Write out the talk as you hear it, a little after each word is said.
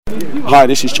Hi,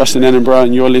 this is Justin Edinburgh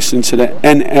and you're listening to the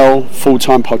NL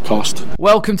Full-Time Podcast.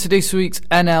 Welcome to this week's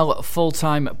NL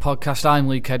Full-Time Podcast. I'm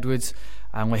Luke Edwards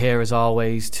and we're here as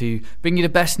always to bring you the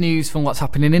best news from what's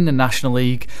happening in the National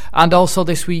League. And also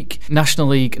this week, National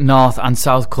League North and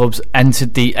South clubs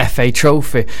entered the FA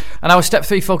Trophy. And our Step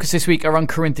 3 focus this week are on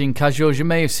Corinthian Casuals. You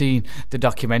may have seen the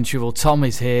documentary. Well, Tom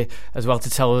is here as well to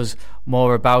tell us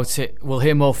more about it. We'll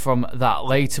hear more from that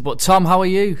later. But Tom, how are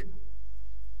you?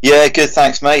 Yeah, good,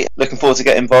 thanks, mate. Looking forward to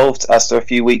getting involved after a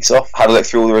few weeks off. Had a look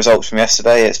through all the results from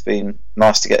yesterday. It's been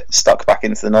nice to get stuck back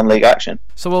into the non-league action.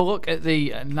 So we'll look at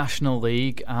the National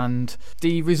League, and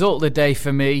the result of the day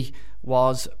for me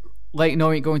was Leyton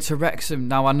Orient going to Wrexham.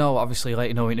 Now, I know obviously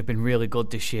Leyton Orient have been really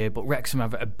good this year, but Wrexham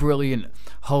have a brilliant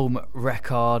home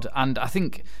record, and I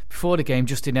think before the game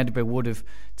Justin Edinburgh would have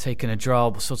taken a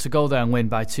draw, so to go there and win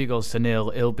by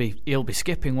 2-0, he'll be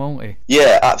skipping, won't he?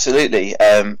 Yeah, absolutely.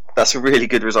 That's a really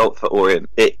good result for Orient.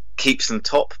 It keeps them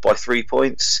top by 3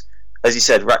 points. As you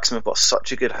said, Wrexham have got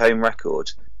such a good home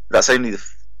record. That's only the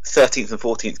 13th and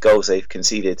 14th goals they've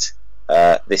conceded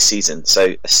this season,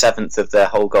 so a seventh of their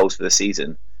whole goals for the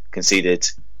season conceded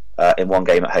in one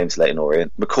game at home to Leyton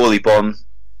Orient. Macaulay Bonne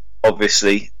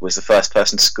obviously was the first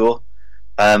person to score,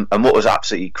 and what was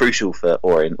absolutely crucial for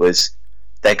Orient was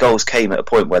their goals came at a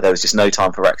point where there was just no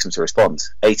time for Wrexham to respond.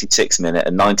 86th minute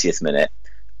and 90th minute,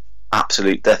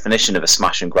 absolute definition of a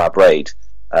smash and grab raid.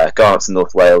 Going up to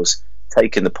North Wales,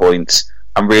 taking the points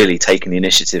and really taking the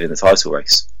initiative in the title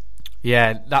race.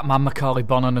 Yeah, that man Macaulay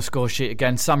Bonne on the score sheet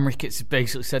again. Sam Ricketts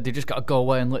basically said they just got to go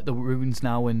away and lick the wounds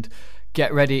now and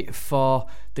get ready for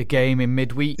the game in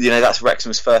midweek. You know, that's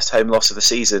Wrexham's first home loss of the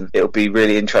season. It'll be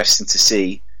really interesting to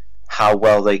see how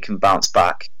well they can bounce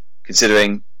back,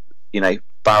 considering, you know,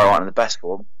 Barrow aren't in the best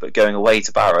form, but going away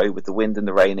to Barrow with the wind and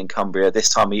the rain in Cumbria this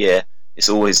time of year, it's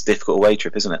always a difficult away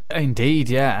trip, isn't it? Indeed,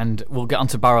 yeah, and we'll get on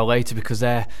to Barrow later because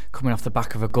they're coming off the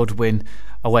back of a good win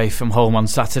away from home on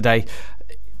Saturday.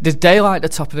 There's daylight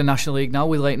at the top of the National League now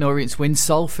with Leyton Orient's win.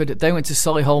 Salford, they went to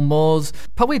Solihull Moors.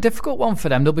 Probably a difficult one for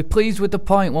them. They'll be pleased with the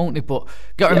point, won't they? But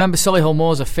got to remember, Solihull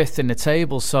Moors are fifth in the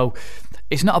table, so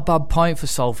it's not a bad point for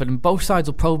Salford, and both sides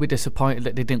will probably be disappointed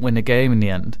that they didn't win the game in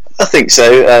the end. I think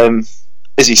so.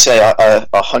 As you say, I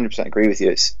 100% agree with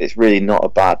you. It's really not a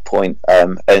bad point.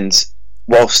 And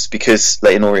whilst, because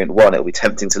Leyton Orient won, it'll be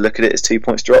tempting to look at it as 2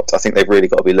 points dropped, I think they've really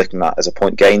got to be looking at it as a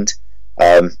point gained.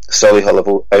 Solihull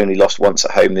have only lost once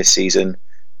at home this season.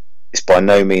 It's by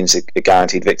no means a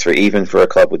guaranteed victory, even for a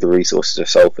club with the resources of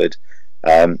Salford.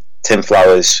 Tim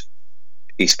Flowers,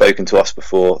 he's spoken to us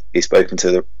before, he's spoken to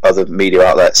the other media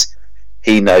outlets.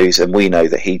 He knows, and we know,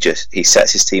 that he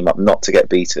sets his team up not to get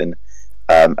beaten,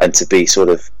 and to be sort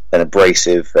of an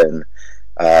abrasive and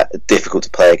difficult to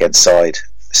play against side.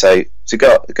 So to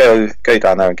go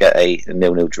down there and get a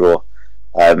 0-0 draw,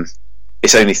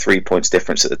 it's only 3 points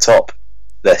difference at the top.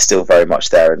 They're still very much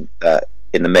there in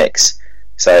the mix.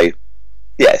 So,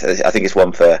 yeah, I think it's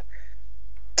one for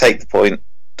take the point,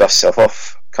 dust yourself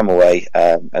off, come away,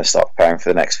 and start preparing for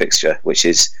the next fixture, which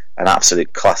is an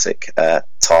absolute classic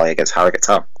tie against Harrogate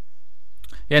Town.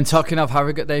 Yeah, and talking of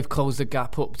Harrogate, they've closed the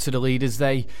gap up to the leaders.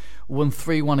 They won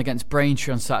 3-1 against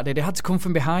Braintree on Saturday. They had to come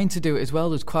from behind to do it as well.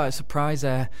 There was quite a surprise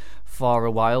there for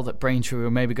a while that Braintree were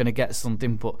maybe going to get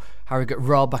something, but Harrogate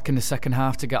roared back in the second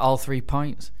half to get all 3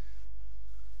 points.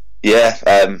 Yeah,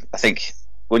 I think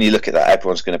when you look at that,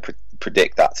 everyone's going to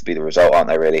predict that to be the result, aren't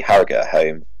they, really? Harrogate at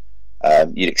home,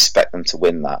 you'd expect them to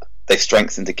win that. They've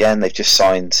strengthened again. They've just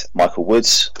signed Michael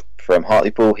Woods from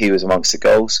Hartlepool. He was amongst the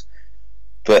goals.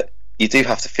 But you do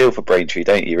have to feel for Braintree,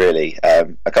 don't you, really?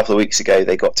 A couple of weeks ago,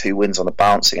 they got 2 wins on the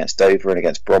bounce against Dover and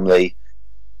against Bromley.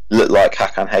 Looked like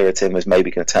Hakan Hayretin was maybe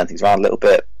going to turn things around a little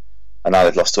bit. And now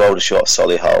they've lost to Aldershot,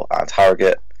 Solihull and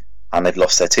Harrogate. And they've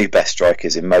lost their 2 best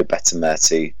strikers in Mo Bettemer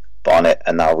to Barnet,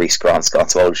 and now Rhys Grant's gone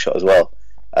to Aldershot as well.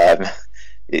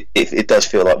 It does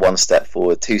feel like 1 step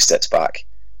forward, 2 steps back.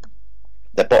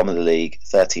 They're bottom of the league,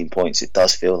 13 points. It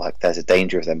does feel like there's a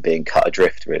danger of them being cut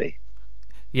adrift, really.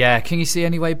 Yeah, can you see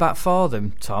any way back for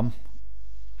them, Tom?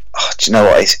 Oh, do you know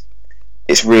what?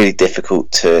 It's really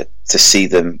difficult to see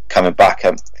them coming back.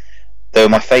 They were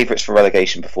my favourites for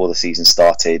relegation before the season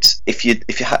started. If you're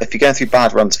going through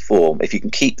bad runs of form, if you can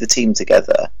keep the team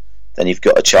together, then you've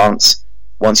got a chance.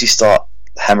 Once you start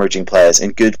hemorrhaging players,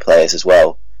 and good players as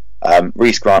well,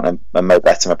 Rhys Grant and Mo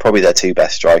Bettemer are probably their 2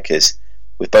 best strikers.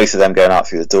 With both of them going out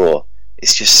through the door,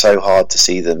 it's just so hard to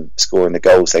see them scoring the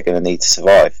goals they're going to need to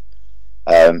survive.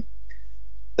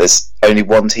 There's only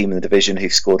one team in the division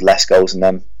who've scored less goals than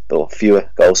them, or fewer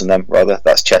goals than them, rather.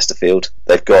 That's Chesterfield.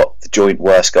 They've got the joint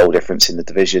worst goal difference in the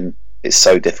division. It's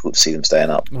so difficult to see them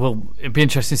staying up. Well, it'd be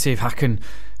interesting to see if Hakan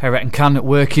Herreton can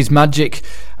work his magic.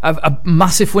 A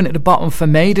massive win at the bottom for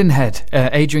Maidenhead.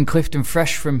 Adrian Clifton,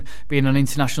 fresh from being on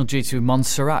international duty with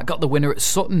Montserrat, got the winner at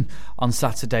Sutton on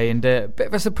Saturday, and a bit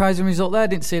of a surprising result there.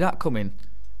 Didn't see that coming.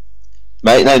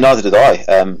 Mate, no, neither did I.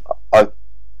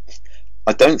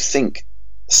 I don't think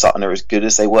Sutton are as good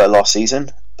as they were last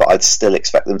season, but I'd still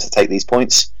expect them to take these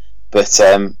points. But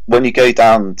when you go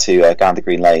down to Gander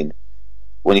Green Lane,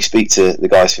 when you speak to the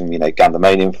guys from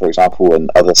Gandemonium, for example,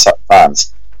 and other Sutton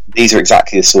fans, these are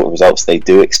exactly the sort of results they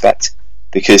do expect,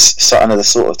 because Sutton are the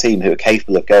sort of team who are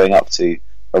capable of going up to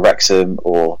a Wrexham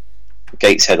or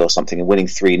Gateshead or something and winning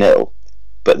 3-0,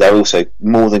 but they're also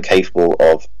more than capable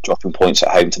of dropping points at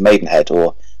home to Maidenhead,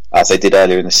 or as they did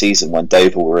earlier in the season when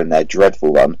Dover were in their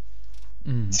dreadful run,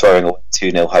 throwing a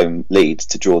 2-0 home lead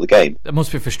to draw the game. It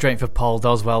must be frustrating for Paul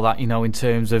Doswell, that, in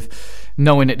terms of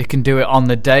knowing that they can do it on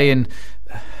the day. And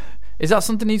is that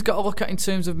something he's got to look at in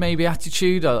terms of maybe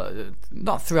attitude, or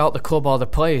not throughout the club or the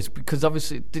players? Because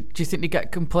obviously, do you think they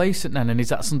get complacent then? And is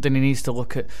that something he needs to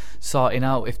look at sorting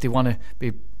out if they want to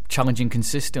be challenging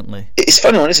consistently? It's a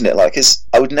funny one, isn't it? Cause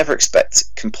I would never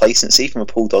expect complacency from a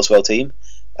Paul Doswell team.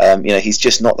 He's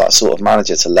just not that sort of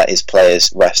manager to let his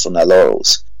players rest on their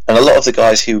laurels. And a lot of the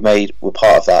guys who were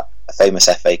part of that famous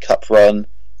FA Cup run,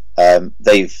 a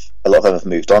lot of them have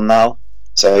moved on now.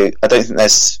 So I don't think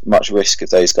there's much risk of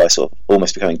those guys sort of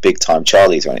almost becoming big time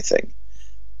Charlies or anything.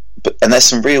 And there's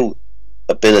some real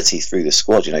ability through the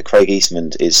squad. Craig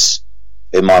Eastman is,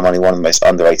 in my mind, one of the most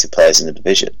underrated players in the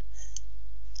division.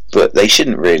 But they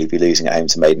shouldn't really be losing at home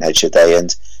to Maidenhead, should they?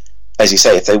 And as you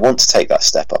say, if they want to take that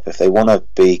step up, if they want to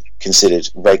be considered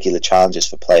regular challengers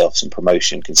for playoffs and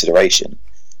promotion consideration,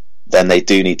 then they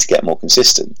do need to get more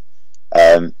consistent.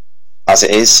 As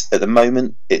it is at the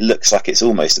moment, it looks like it's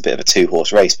almost a bit of a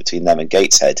two-horse race between them and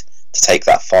Gateshead to take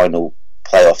that final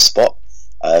playoff spot.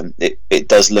 It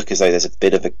does look as though there's a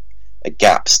bit of a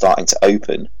gap starting to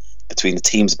open between the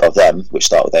teams above them, which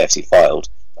start with AFC Fylde,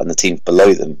 and the teams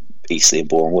below them, Eastleigh and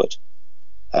Boreham Wood.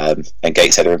 And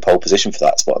Gateshead are in pole position for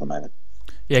that spot at the moment.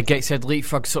 Yeah, Gateshead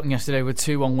leapfrogged Sutton yesterday with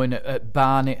 2-1 win at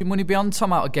Barnet. Did money be on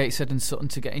Tom out of Gateshead and Sutton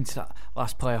to get into that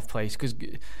last playoff place? Because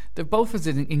they're both as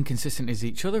inconsistent as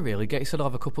each other, really. Gateshead will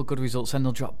have a couple of good results and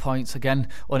they'll drop points again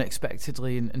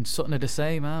unexpectedly, and Sutton are the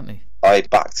same, aren't they? I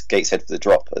backed Gateshead for the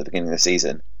drop at the beginning of the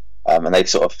season, and they've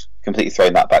sort of completely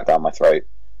thrown that back down my throat.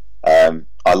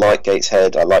 I like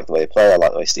Gateshead, I like the way they play, I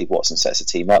like the way Steve Watson sets the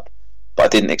team up, but I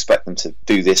didn't expect them to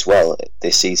do this well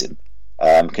this season,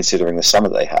 considering the summer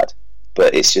they had.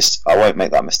 But it's just, I won't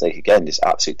make that mistake again. It's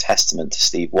absolute testament to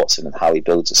Steve Watson and how he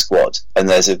builds a squad. And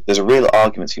there's a real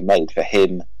argument to be made for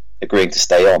him agreeing to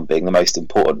stay on being the most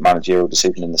important managerial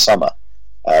decision in the summer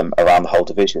around the whole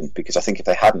division. Because I think if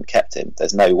they hadn't kept him,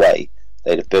 there's no way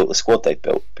they'd have built the squad they've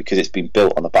built, because it's been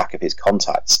built on the back of his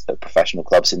contacts at professional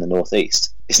clubs in the North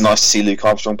East. It's nice to see Luke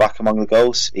Armstrong back among the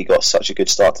goals. He got such a good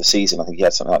start to the season. I think he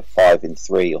had something like 5 in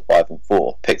 3 or 5 in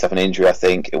 4. Picked up an injury, I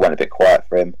think. It went a bit quiet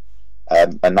for him.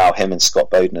 And now him and Scott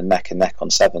Bowden are neck and neck on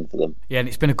 7 for them. Yeah, and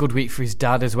it's been a good week for his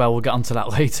dad as well. We'll get onto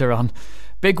that later on.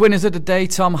 Big winners of the day,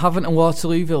 Tom. Havant and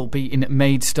Waterlooville beating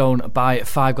Maidstone by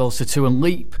 5-2 and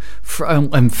Leap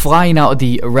and flying out of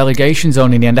the relegation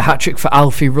zone in the end. A hat-trick for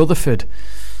Alfie Rutherford.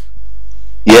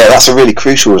 Yeah, that's a really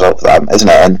crucial result for them, isn't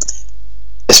it? And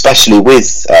especially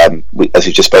with, as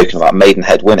we've just spoken about,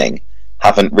 Maidenhead winning,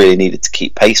 haven't really needed to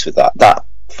keep pace with that. That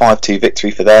 5-2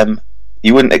 victory for them,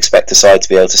 you wouldn't expect a side to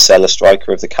be able to sell a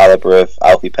striker of the calibre of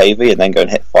Alfie Pavey and then go and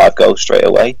hit 5 goals straight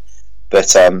away.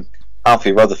 But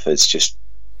Alfie Rutherford's just,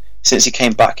 since he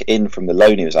came back in from the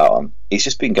loan he was out on, he's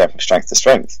just been going from strength to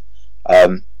strength.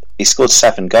 He scored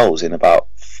 7 goals in about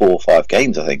 4 or 5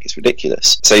 games, I think. It's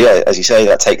ridiculous. So yeah, as you say,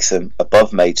 that takes them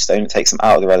above Maidstone. It takes them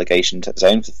out of the relegation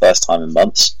zone for the first time in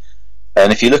months.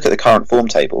 And if you look at the current form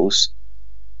tables,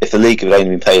 if the league had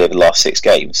only been played over the last 6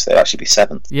 games, they'd actually be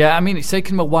 7th. Yeah, I mean, it's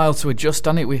taken them a while to adjust,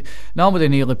 hasn't it? Normally the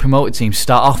newly promoted teams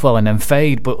start off well and then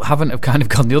fade, but have kind of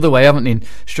gone the other way, haven't they? And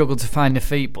struggled to find their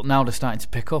feet, but now they're starting to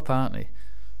pick up, aren't they?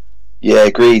 Yeah,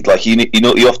 agreed. Like you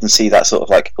often see that sort of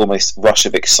like almost rush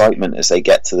of excitement as they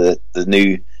get to the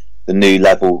new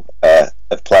level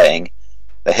of playing.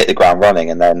 They hit the ground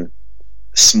running, and then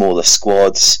smaller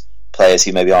squads, players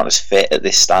who maybe aren't as fit at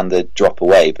this standard, drop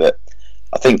away. But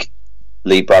I think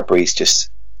Lee Bradbury's just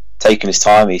taken his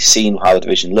time. He's seen how the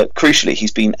division looked. Crucially,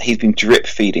 he's been drip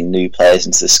feeding new players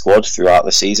into the squad throughout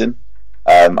the season.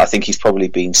 I think he's probably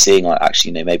been seeing, like,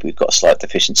 actually, maybe we've got a slight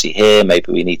deficiency here.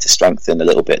 Maybe we need to strengthen a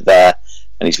little bit there,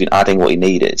 and he's been adding what he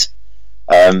needed.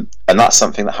 And that's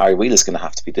something that Harry Wheeler's going to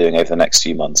have to be doing over the next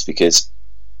few months, because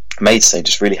Maidstone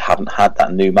just really haven't had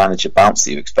that new manager bounce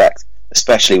that you expect,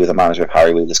 especially with a manager of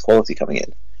Harry Wheeler's quality coming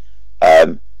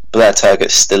in. Blair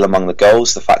Turgott's still among the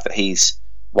goals. The fact that he's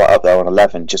right up there on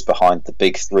 11, just behind the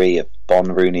big three of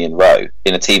Bon, Rooney and Rowe,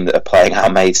 in a team that are playing how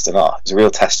Maidstone are, is a real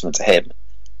testament to him.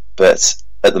 But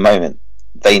at the moment,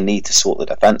 they need to sort the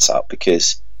defence out,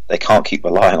 because they can't keep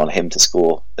relying on him to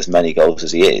score as many goals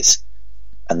as he is,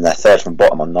 and they're third from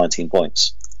bottom on 19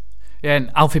 points. Yeah,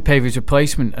 and Alfie Pavey's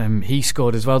replacement, he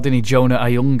scored as well, didn't he? Jonah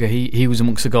Ayunga, he was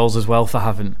amongst the goals as well for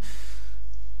Havant.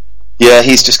 Yeah,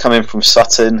 he's just come in from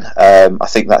Sutton. I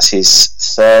think that's his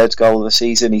third goal of the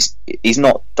season. He's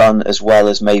not done as well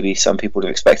as maybe some people would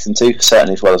have expected him to,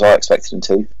 certainly as well as I expected him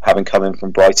to, having come in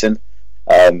from Brighton.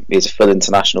 He's a full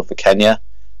international for Kenya,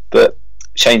 but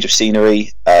change of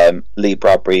scenery. Lee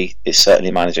Bradbury is certainly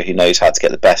a manager who knows how to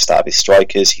get the best out of his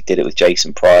strikers. He did it with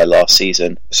Jason Pryor last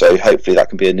season, so hopefully that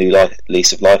can be a new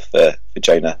lease of life for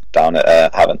Jonah down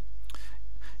at Havant.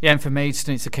 Yeah, and for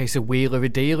Maidstone, it's a case of wheeler a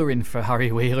dealer in for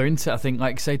Harry Wheeler, isn't it? I think,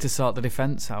 like say, to sort the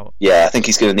defence out. Yeah, I think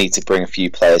he's going to need to bring a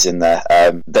few players in there.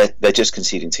 They're just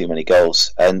conceding too many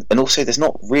goals, and also there's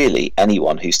not really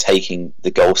anyone who's taking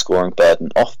the goal scoring burden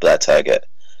off Blair Turgott.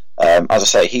 As I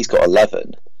say, he's got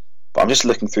 11, but I'm just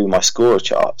looking through my scorer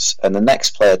charts, and the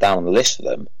next player down on the list for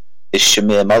them is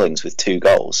Shamir Mullings with 2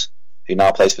 goals, who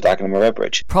now plays for Dagenham and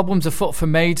Redbridge. Problems afoot for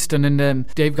Maidstone, and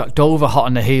they've got Dover hot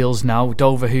on the heels now.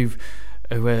 Dover who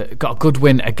got a good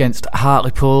win against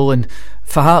Hartlepool, and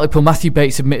for Hartlepool, Matthew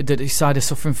Bates admitted that his side is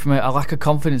suffering from a lack of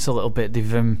confidence a little bit.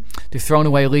 They've thrown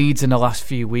away leads in the last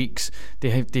few weeks. They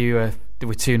were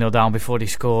 2-0 down before they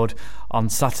scored on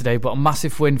Saturday, but a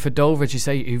massive win for Dover, as you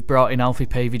say, who've brought in Alfie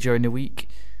Pavey during the week.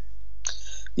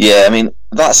 Yeah, I mean,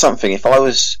 that's something. If I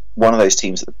was one of those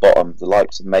teams at the bottom, the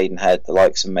likes of Maidenhead, the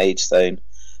likes of Maidstone,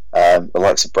 the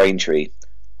likes of Braintree,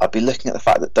 I'd be looking at the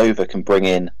fact that Dover can bring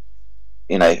in,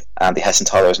 Andy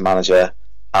Hessenthaler as manager,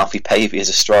 Alfie Pavey as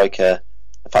a striker.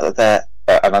 The fact that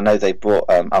and I know they brought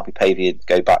Alfie Pavey in to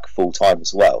go back full time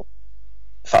as well.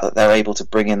 The fact that they're able to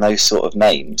bring in those sort of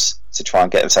names to try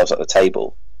and get themselves at the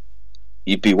table,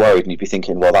 you'd be worried and you'd be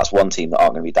thinking, well, that's one team that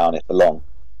aren't going to be down here for long.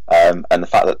 And the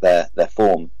fact that their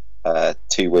form,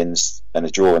 2 wins and a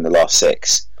draw in the last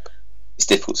 6, it's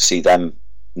difficult to see them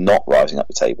not rising up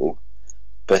the table.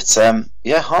 But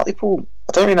Hartlepool,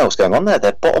 I don't really know what's going on there.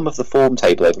 They're bottom of the form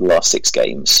table over the last 6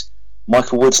 games.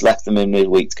 Michael Woods left them in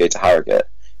midweek to go to Harrogate.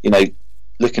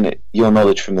 Looking at your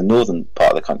knowledge from the northern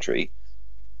part of the country,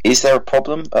 is there a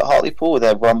problem at Hartlepool? Are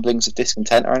there rumblings of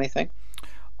discontent or anything?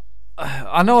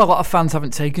 I know a lot of fans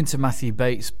haven't taken to Matthew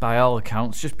Bates by all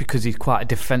accounts, just because he's quite a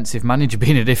defensive manager,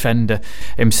 being a defender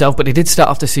himself. But he did start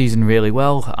off the season really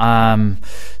well,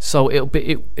 so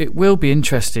it will be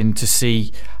interesting to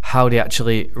see how they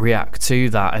actually react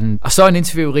to that. And I saw an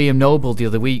interview with Liam Noble the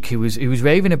other week. He was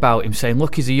raving about him, saying,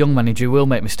 "Look, he's a young manager who will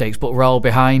make mistakes, but we're all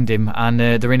behind him, and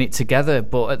they're in it together."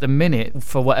 But at the minute,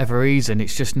 for whatever reason,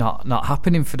 it's just not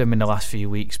happening for them in the last few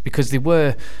weeks, because they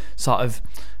were sort of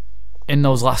in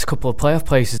those last couple of playoff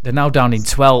places. They're now down in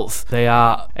 12th. They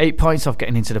are 8 points off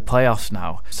getting into the playoffs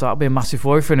now. So that'll be a massive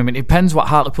worry for them. It depends what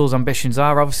Hartlepool's ambitions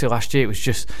are. Obviously last year it was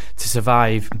just to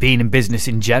survive, being in business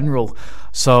in general.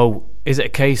 So is it a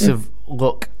case of,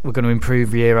 look, we're going to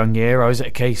improve year on year, or is it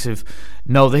a case of,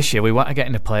 no, this year we want to get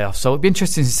in the playoffs? So it'd be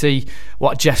interesting to see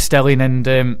what Jeff Stelling and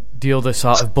the other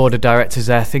sort of board of directors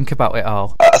there think about it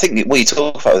all. I think what you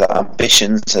talk about with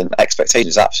ambitions and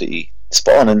expectations is absolutely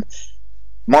spot on. And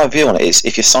my view on it is,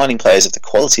 if you're signing players of the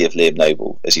quality of Liam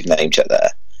Noble, as you've name checked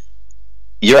there,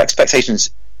 your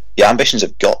expectations, your ambitions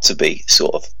have got to be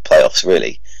sort of playoffs,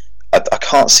 really. I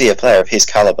can't see a player of his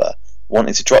calibre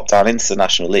wanting to drop down into the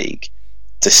National League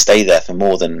to stay there for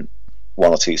more than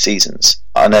 1 or 2 seasons.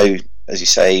 I know, as you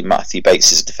say, Matthew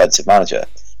Bates is a defensive manager.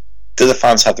 Do the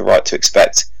fans have the right to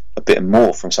expect a bit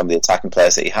more from some of the attacking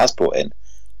players that he has brought in?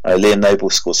 Liam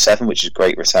Noble scored 7, which is a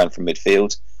great return from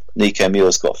midfield. Nico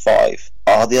Muir's got 5.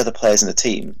 Are the other players in the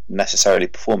team necessarily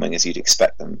performing as you'd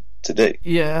expect them to do?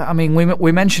 Yeah, I mean,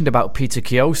 we mentioned about Peter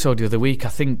Chioso the other week. I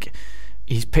think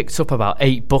he's picked up about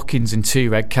 8 bookings and 2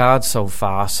 red cards so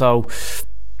far. So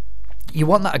you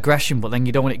want that aggression, but then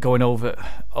you don't want it going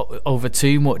over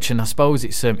too much. And I suppose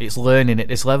it's learning at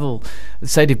this level.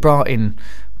 Say they've brought in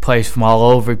players from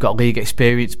all over, who've got league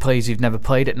experience, players who've never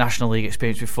played at National League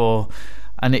experience before.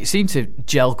 And it seemed to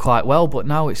gel quite well, but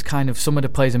now it's kind of, some of the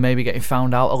players are maybe getting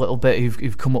found out a little bit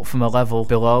who've come up from a level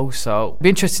below. So it'll be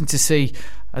interesting to see,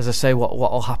 as I say, what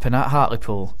will happen at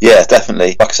Hartlepool. Yeah,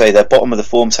 definitely. Like I say, they're bottom of the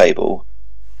form table,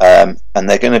 and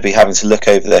they're going to be having to look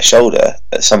over their shoulder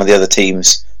at some of the other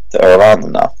teams that are around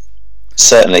them now.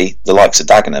 Certainly the likes of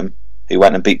Dagenham, who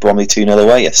went and beat Bromley 2-0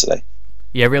 away yesterday.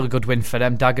 Yeah, really good win for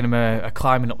them. Dagenham are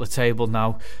climbing up the table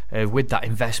now with that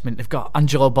investment. They've got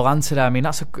Angelo Balanta there. I mean,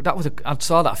 I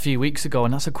saw that a few weeks ago,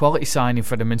 and that's a quality signing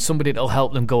for them and somebody that'll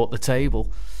help them go up the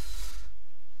table.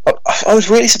 I was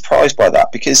really surprised by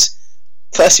that because,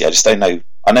 firstly, I just don't know.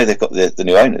 I know they've got the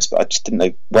new owners, but I just didn't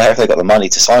know where have they got the money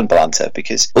to sign Balanta.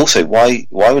 Because also, why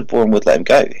would Boreham Wood let him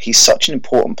go? He's such an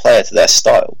important player to their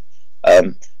style.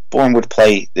 Boreham Wood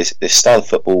play this style of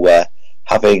football where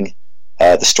having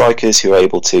the strikers who are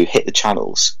able to hit the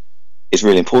channels is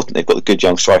really important. They've got the good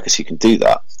young strikers who can do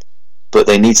that, but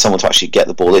they need someone to actually get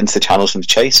the ball into the channels from the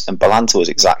chase, and Balanta was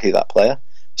exactly that player.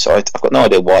 So I've got no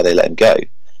idea why they let him go.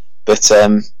 But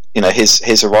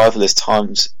his arrival as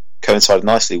times coincided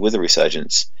nicely with the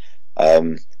resurgence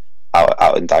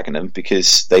out in Dagenham,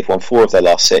 because they've won 4 of their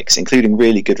last 6, including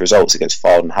really good results against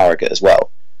Fylde and Harrogate as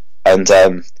well. And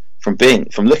from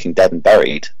looking dead and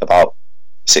buried about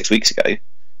 6 weeks ago,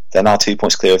 they're now 2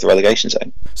 points clear of the relegation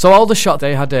zone. So Aldershot,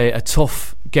 they had a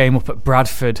tough game up at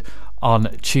Bradford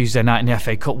on Tuesday night in the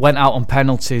FA Cup. Went out on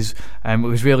penalties, and it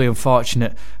was really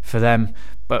unfortunate for them.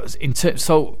 But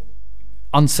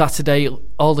on Saturday,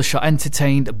 Aldershot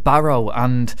entertained Barrow,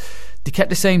 and they kept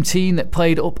the same team that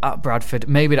played up at Bradford.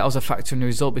 Maybe that was a factor in the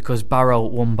result because Barrow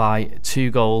won by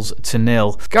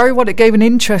 2-0. Gary Waddock gave an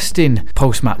interesting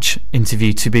post-match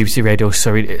interview to BBC Radio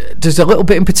Surrey. There's a little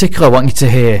bit in particular I want you to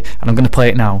hear, and I'm going to play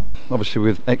it now. Obviously,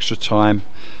 with extra time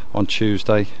on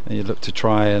Tuesday, you look to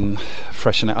try and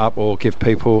freshen it up or give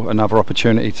people another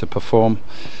opportunity to perform.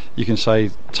 You can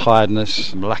say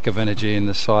tiredness, lack of energy in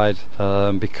the side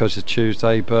because of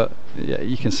Tuesday, but yeah,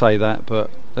 you can say that, but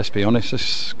let's be honest,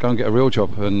 let's go and get a real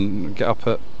job and get up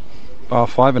at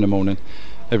 5:30 in the morning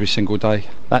every single day.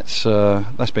 That's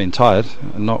being tired,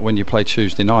 and not when you play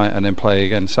Tuesday night and then play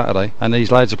again Saturday. And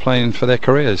these lads are playing for their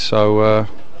careers, so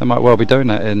they might well be doing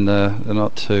that in the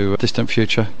not too distant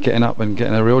future, getting up and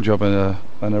getting a real job and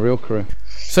a real career.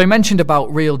 So he mentioned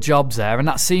about real jobs there, and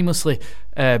that seamlessly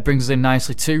brings us in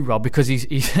nicely too, Rob, because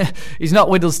he's not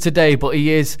with us today, but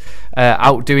he is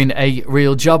out doing a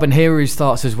real job. And here are his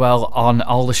thoughts as well on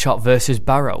Aldershot versus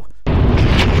Barrow.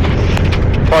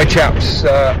 Hi chaps,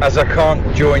 as I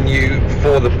can't join you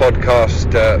for the podcast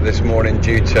this morning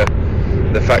due to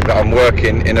the fact that I'm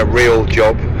working in a real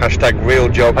job, #real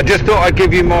job, I just thought I'd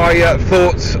give you my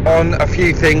thoughts on a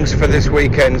few things for this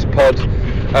weekend's pod.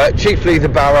 Chiefly the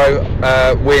Barrow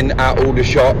win at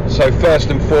Aldershot. So first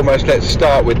and foremost, let's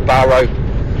start with Barrow.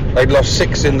 They'd lost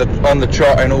 6 on the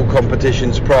trot in all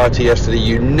competitions prior to yesterday.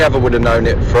 You never would have known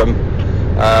it from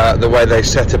the way they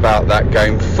set about that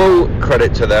game. Full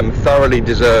credit to them, thoroughly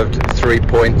deserved 3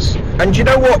 points. And you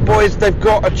know what, boys, they've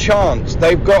got a chance.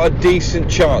 They've got a decent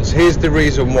chance. Here's the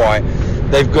reason why.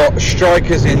 They've got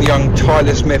strikers in young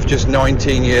Tyler Smith, just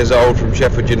 19 years old, from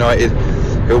Sheffield United.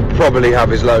 He'll probably have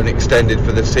his loan extended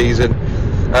for the season.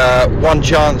 One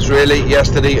chance really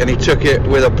yesterday, and he took it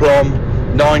with aplomb.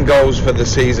 9 goals for the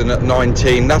season at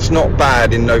 19. That's not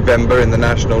bad in November in the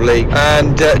National League.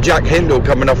 And Jack Hindle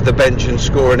coming off the bench and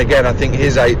scoring again, I think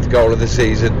his 8th goal of the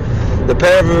season. The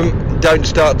pair of them don't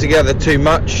start together too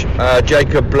much.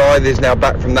 Jacob Blythe is now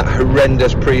back from that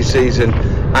horrendous pre-season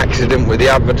accident with the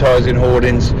advertising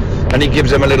hoardings, and he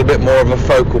gives them a little bit more of a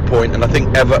focal point. And I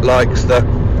think Everett likes the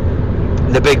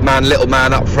big man, little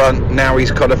man up front. Now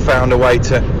he's kind of found a way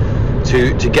to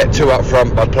get 2 up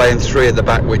front by playing 3 at the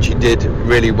back, which he did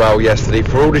really well yesterday.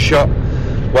 For Aldershot,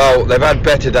 well, they've had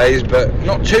better days, but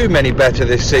not too many better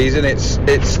this season.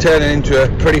 It's turning into a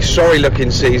pretty sorry looking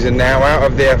season now, out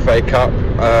of the FA Cup.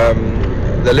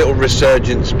 The little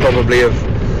resurgence probably of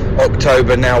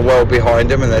October now well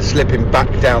behind them, and they're slipping back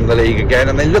down the league again,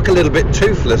 and they look a little bit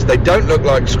toothless. They don't look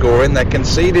like scoring, they're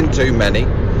conceding too many.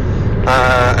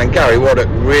 And Gary Waddock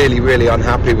really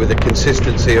unhappy with the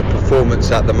consistency of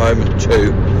performance at the moment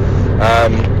too.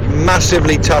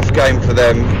 Massively tough game for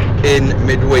them in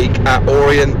midweek at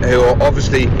Orient, who are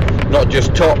obviously not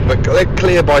just top, but they're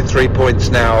clear by 3 points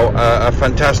now. A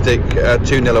fantastic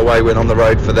 2-0 away win on the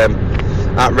road for them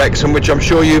at Wrexham, which I'm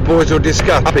sure you boys will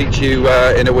discuss. I'll speak to you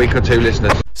in a week or two,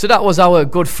 listeners. So that was our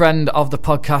good friend of the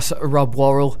podcast, Rob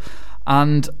Worrell,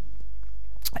 and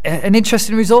an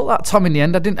interesting result that, Tom, in the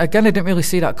end. I didn't really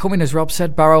see that coming. As Rob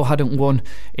said, Barrow hadn't won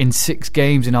in 6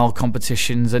 games in all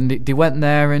competitions, and they went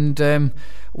there and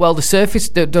the surface,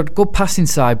 they're a good passing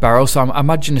side, Barrow, so I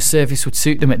imagine the surface would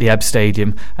suit them at the Ebb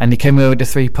Stadium, and they came away with the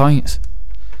 3 points.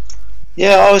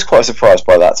 Yeah, I was quite surprised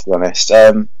by that, to be honest.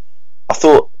 I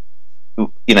thought,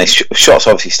 Shots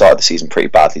obviously started the season pretty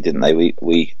badly, didn't they?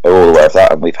 We are all aware of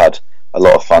that, and we've had a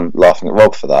lot of fun laughing at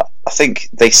Rob for that. I think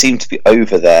they seem to be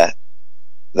over their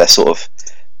sort of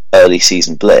early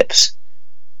season blips,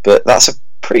 but that's a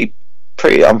pretty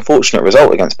pretty unfortunate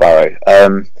result against Barrow.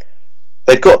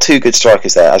 They've got two good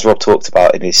strikers there, as Rob talked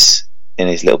about in his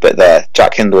little bit there,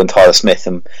 Jack Hindle and Tyler Smith,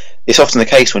 and it's often the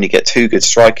case when you get two good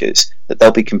strikers that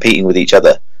they'll be competing with each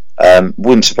other.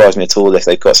 Wouldn't surprise me at all if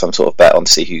they've got some sort of bet on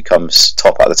to see who comes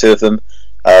top out of the two of them.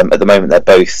 At the moment they're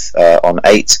both on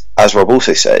 8. As Rob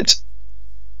also said,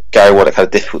 Gary Waddock had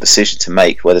a difficult decision to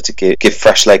make, whether to give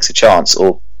fresh legs a chance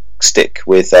or stick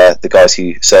with the guys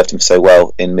who served him so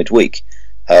well in midweek.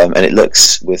 And it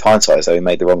looks, with hindsight, as though he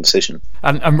made the wrong decision.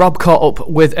 And Rob caught up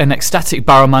with an ecstatic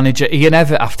Barrow manager, Ian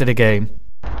Evatt, after the game.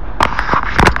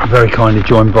 Very kindly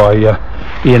joined by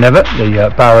Ian Evatt,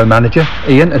 the Barrow manager.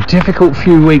 Ian, a difficult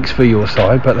few weeks for your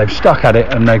side, but they've stuck at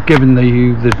it and they've given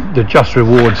you the just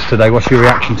rewards today. What's your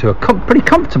reaction to a pretty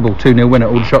comfortable 2-0 win at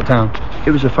Aldershot Town?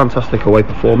 It was a fantastic away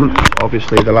performance.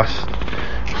 Obviously the last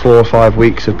 4 or 5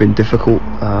 weeks have been difficult.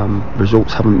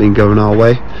 Results haven't been going our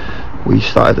way. We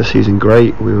started the season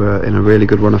great, we were in a really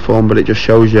good run of form, but it just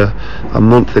shows you a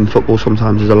month in football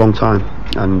sometimes is a long time,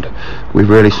 and we've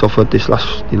really suffered this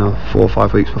last 4 or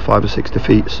 5 weeks for 5 or 6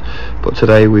 defeats. But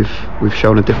today we've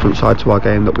shown a different side to our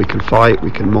game, that we can fight,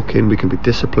 we can muck in, we can be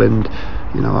disciplined.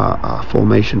 Our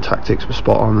formation tactics were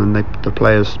spot on, and the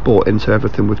players bought into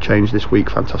everything we've changed this week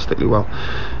fantastically well.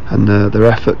 And their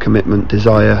effort, commitment,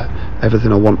 desire,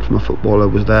 everything I want from a footballer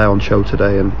was there on show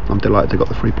today, and I'm delighted they got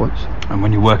the 3 points. And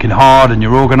when you're working hard and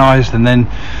you're organised, and then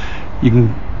you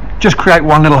can just create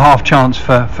one little half chance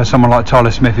for someone like Tyler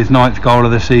Smith, his 9th goal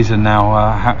of the season now.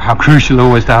 How crucial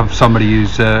always to have somebody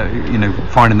who's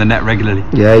finding the net regularly.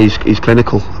 Yeah, he's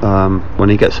clinical. When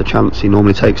he gets a chance, he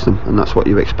normally takes them, and that's what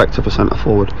you expect of a centre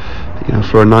forward.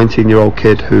 For a 19-year-old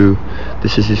kid who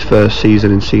this is his first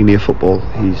season in senior football,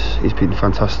 he's been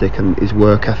fantastic, and his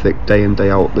work ethic day in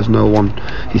day out. There's no one.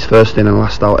 He's first in and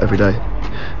last out every day.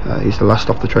 He's the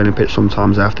last off the training pitch.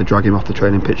 Sometimes I have to drag him off the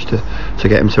training pitch to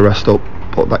get him to rest up,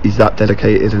 but he's that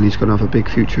dedicated, and he's going to have a big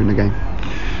future in the game.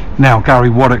 Now, Gary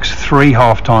Waddock's 3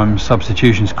 half-time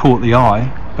substitutions caught the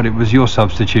eye, but it was your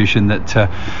substitution that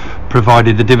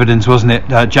provided the dividends, wasn't it?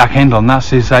 Jack Hindle, and that's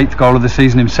his 8th goal of the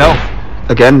season himself.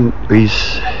 Again,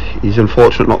 he's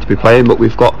unfortunate not to be playing, but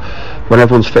we've got, when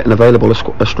everyone's fit and available,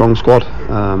 a strong squad.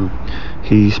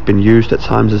 He's been used at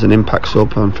times as an impact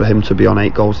sub, and for him to be on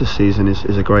 8 goals this season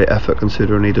is a great effort,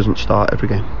 considering he doesn't start every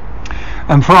game.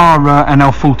 And for our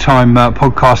NL full-time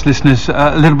podcast listeners,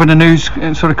 a little bit of news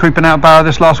sort of creeping out of Barrow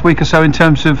this last week or so in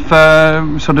terms of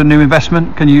sort of new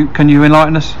investment. Can you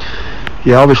enlighten us?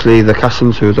 Yeah, obviously the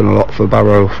Cassons, who have done a lot for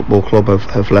Barrow Football Club,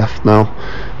 have left now,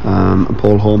 and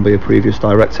Paul Hornby, a previous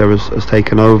director, has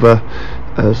taken over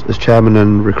as chairman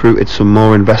and recruited some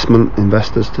more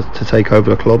investors to take over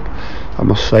the club. I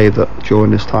must say that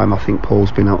during this time I think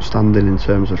Paul's been outstanding in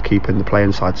terms of keeping the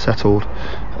playing side settled,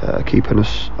 keeping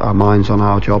our minds on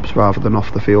our jobs rather than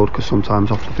off the field, because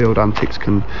sometimes off the field antics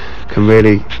can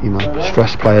really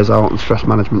stress players out and stress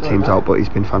management teams out. But he's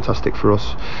been fantastic for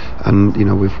us, and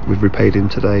we've repaid him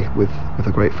today with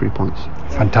a great 3 points.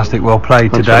 Fantastic, well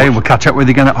played today. We'll catch up with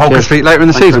you again at Holker Street later in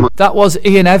the season. That was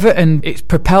Ian Evatt, and it's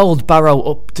propelled Barrow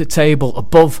up to table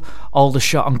above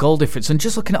Aldershot on goal difference. And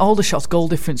just looking at Aldershot's goal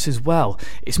difference as well,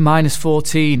 it's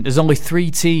 -14. There's only 3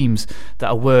 teams that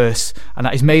are worse, and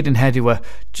that is Maidenhead, who are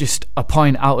just a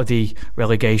point out of the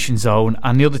relegation zone,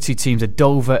 and the other 2 teams are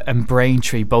Dover and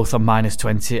Braintree, both on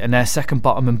 -20, and they're second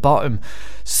bottom and bottom.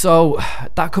 So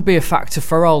that could be a factor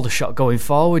for Aldershot going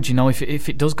forward, if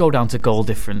it does go down to goal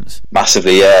difference.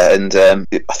 Massively, yeah. And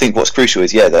I think what's crucial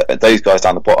is that those guys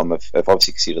down the bottom have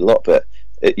obviously conceded a lot, but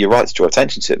you're right to draw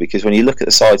attention to it, because when you look at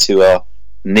the sides who are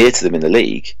near to them in the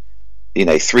league,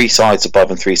 3 sides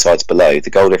above and 3 sides below, the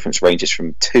goal difference ranges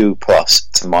from 2+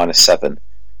 to -7.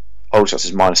 Aldershot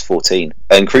is -14,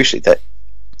 and crucially, that,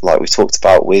 like we've talked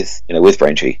about with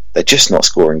Braintree, they're just not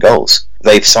scoring goals.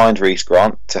 They've signed Reece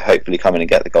Grant to hopefully come in and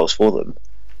get the goals for them,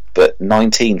 but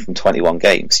 19 from 21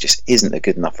 games just isn't a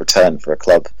good enough return for a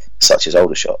club such as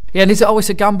Aldershot. Yeah, and is it always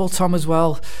a gamble, Tom, as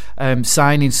well,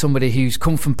 signing somebody who's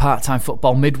come from part-time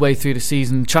football midway through the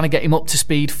season, trying to get him up to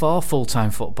speed for full-time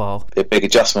football? A big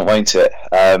adjustment, won't it?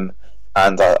 And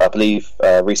I believe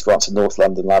Reece Grant's a North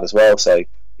London lad as well, so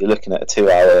you're looking at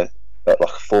a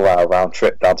 4-hour round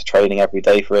trip down to training every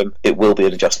day for him. It will be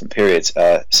an adjustment period.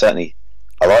 Certainly,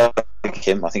 I like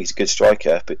him. I think he's a good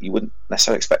striker, but you wouldn't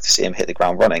necessarily expect to see him hit the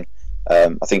ground running.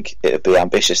 I think it would be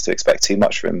ambitious to expect too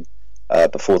much from him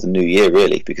before the new year,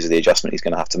 really, because of the adjustment he's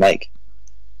going to have to make.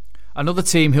 Another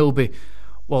team who'll be,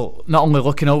 not only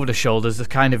looking over the shoulders, they're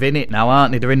kind of in it now,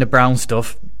 aren't they? They're in the brown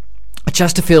stuff.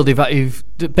 Chesterfield,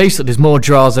 basically there's more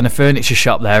draws than a furniture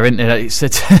shop there, isn't it? It's a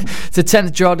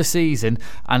 10th draw of the season,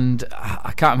 and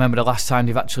I can't remember the last time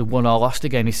they've actually won or lost a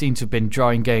game. They seem to have been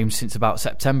drawing games since about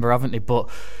September, haven't they? But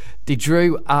they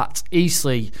drew at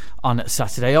Eastleigh on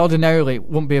Saturday. Ordinarily, it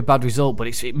wouldn't be a bad result, but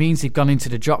it means they've gone into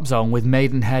the drop zone with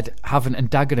Maidenhead, Havant and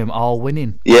Dagenham all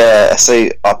winning. Yeah, so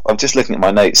I'm just looking at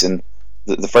my notes, and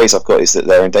the phrase I've got is that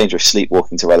they're in danger of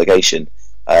sleepwalking to relegation,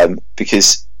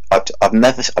 because I've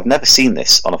never seen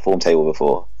this on a form table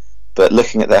before. But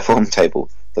looking at their form table,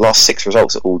 the last 6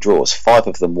 results are all draws. 5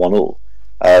 of them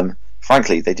 1-1.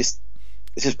 Frankly, it's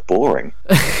just boring.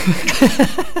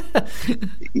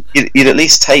 You'd at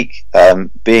least take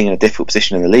being in a difficult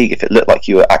position in the league if it looked like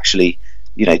you were actually,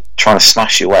 trying to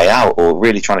smash your way out, or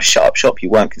really trying to shut up shop. You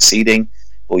weren't conceding,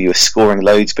 or you were scoring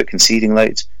loads but conceding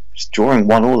loads. Just drawing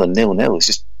 1-1 and 0-0 is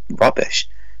just rubbish.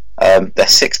 They're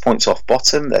 6 points off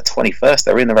bottom. They're 21st.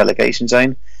 They're in the relegation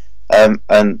zone.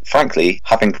 And frankly,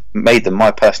 having made them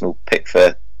my personal pick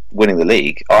for winning the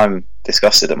league, I'm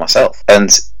disgusted at myself. And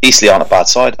Eastleigh aren't a bad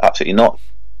side, absolutely not.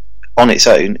 On its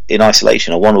own, in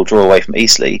isolation, a 1-1 draw away from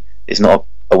Eastleigh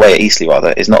away at Eastleigh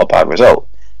rather, is not a bad result.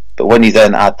 But when you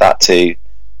then add that to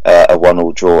a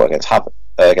 1-1 draw against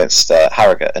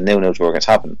Harrogate, a 0-0 draw against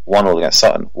Havant, 1-1 against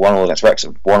Sutton, 1-1 against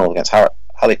Wrexham, 1-1 against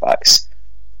Halifax,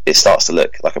 it starts to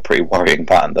look like a pretty worrying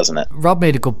pattern, doesn't it? Rob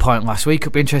made a good point last week.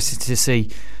 It'll be interesting to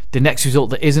see the next result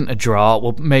that isn't a draw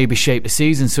will maybe shape the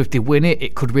season. So if they win it,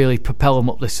 it could really propel them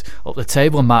up the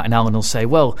table. And Martin Allen will say,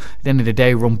 well, at the end of the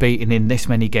day, we're unbeaten in this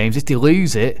many games. If they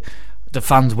lose it, the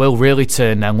fans will really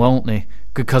turn then, won't they?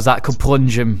 Because that could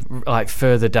plunge them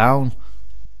further down.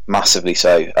 Massively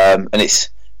so. And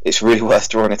it's really worth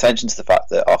drawing attention to the fact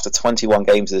that after 21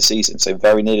 games of the season, so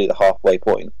very nearly the halfway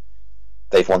point,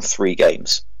 they've won 3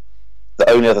 games. The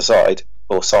only other side,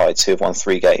 or sides, who have won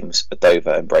 3 games are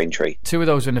Dover and Braintree. 2 of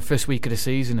those were in the first week of the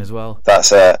season as well. That's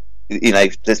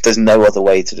there's no other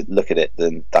way to look at it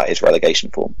than that is relegation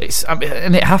form.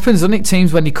 And it happens, doesn't it?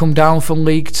 Teams, when they come down from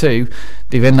League 2,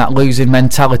 they're in that losing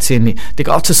mentality, and they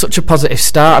got to such a positive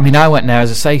start. I mean, I went there, as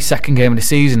I say, second game of the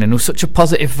season, and it was such a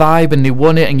positive vibe, and they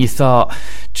won it, and you thought,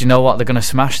 do you know what, they're going to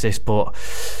smash this, but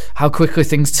how quickly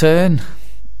things turn.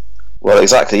 Well,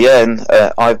 exactly, yeah, and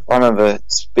I remember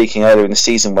speaking earlier in the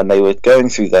season when they were going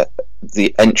through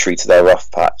the entry to their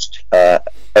rough patch,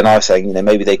 and I was saying,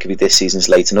 maybe they could be this season's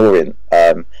Leyton Orient.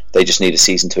 They just need a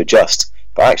season to adjust.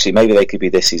 But actually, maybe they could be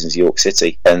this season's York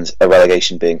City, and a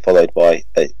relegation being followed by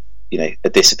a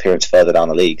disappearance further down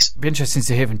the leagues. It'd be interesting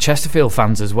to hear from Chesterfield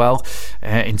fans as well,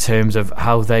 in terms of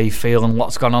how they feel and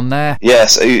what's gone on there. Yeah,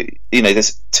 so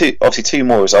there's 2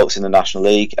 more results in the National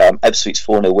League. Ebbsfleet's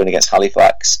 4-0 win against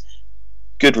Halifax.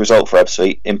 Good result for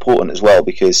Ebbsfleet, important as well,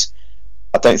 because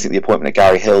I don't think the appointment of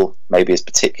Gary Hill maybe is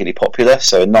particularly popular,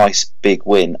 so a nice big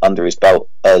win under his belt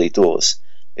early doors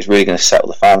is really going to settle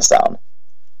the fans down.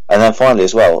 And then finally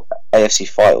as well,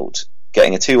 AFC Fylde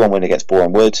getting a 2-1 win against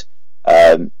Boreham Wood.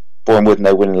 Boreham Wood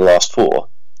no win in the last 4,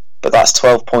 but that's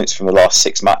 12 points from the last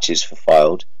 6 matches for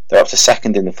Fylde. They're up to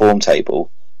second in the form table.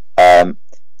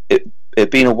 It'd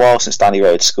been a while since Danny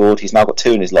Rowe had scored. He's now got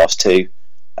 2 in his last 2.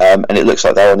 And it looks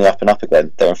like they're on the up and up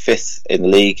again. They're in 5th in the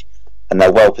league, and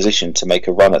they're well positioned to make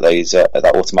a run at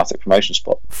that automatic promotion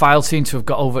spot. Fylde seem to have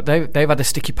got over. They've had a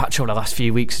sticky patch over the last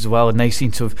few weeks as well, and they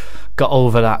seem to have got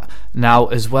over that now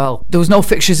as well. There was no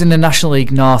fixtures in the National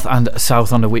League North and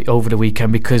South over the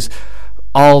weekend because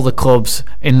all the clubs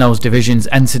in those divisions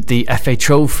entered the FA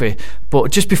Trophy.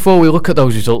 But just before we look at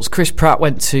those results, Chris Pratt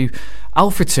went to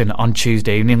Alfreton on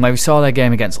Tuesday evening, where we saw their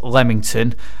game against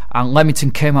Leamington, and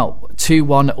Leamington came out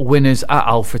 2-1 winners at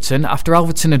Alfreton after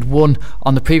Alfreton had won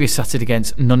on the previous Saturday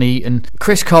against Nuneaton.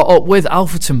 Chris caught up with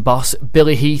Alfreton boss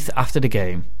Billy Heath after the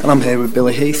game. And I'm here with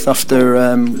Billy Heath after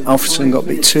Alfreton got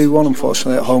beat 2-1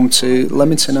 unfortunately at home to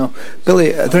Leamington. Now,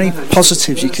 Billy, are there any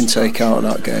positives you can take out of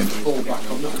that game?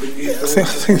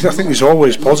 I think there's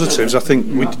always positives. I think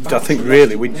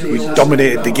really we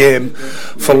dominated the game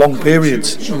for long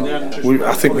periods.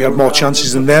 I think we had more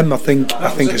chances than them. I think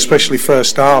especially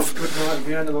first half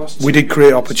we did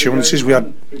create opportunities. We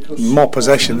had more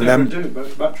possession than them.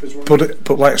 But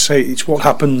like I say, it's what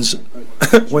happens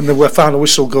when the final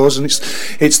whistle goes, and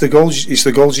it's the goals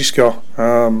you score.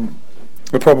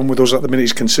 The problem with us at the minute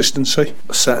is consistency.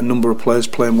 A certain number of players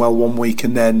playing well one week,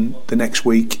 and then the next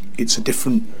week it's a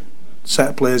different set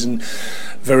of players, and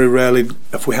very rarely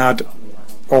have we had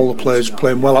all the players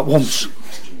playing well at once.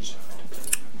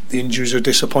 The injuries are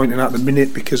disappointing at the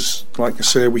minute because, like I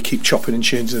say, we keep chopping and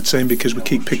changing the team because we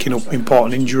keep picking up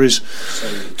important injuries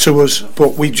to us.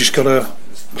 But we've got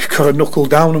to knuckle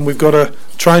down, and we've got to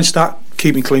try and start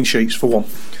keeping clean sheets for one.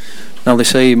 Now they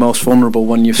say you're most vulnerable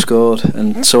when you've scored,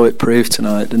 and so it proved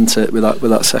tonight, didn't it, with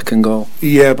that second goal?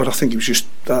 Yeah, but I think it was just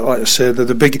like I said,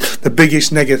 the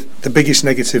biggest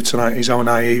negative tonight is our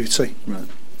naivety. Right.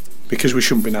 Because we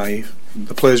shouldn't be naive.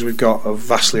 The players we've got are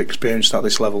vastly experienced at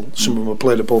this level. Some of them have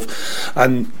played above,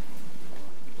 and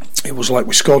it was like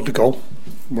we scored the goal.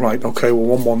 Right, okay,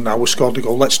 we're 1-1 now. We scored the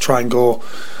goal. Let's try and go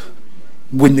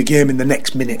win the game in the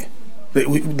next minute.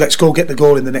 Let's go get the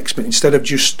goal in the next minute instead of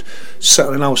just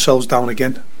settling ourselves down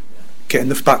again, getting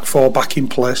the back four back in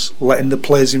place, letting the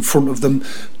players in front of them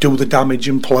do the damage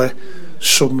and play.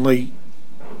 Suddenly,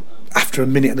 after a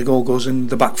minute the goal goes in,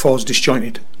 the back four's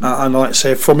disjointed. And like I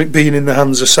say, from it being in the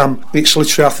hands of Sam, it's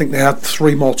literally, I think they had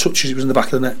 3 more touches, it was in the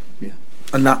back of the net. Yeah.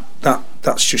 And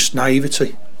that's just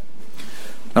naivety.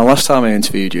 Now, last time I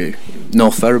interviewed you,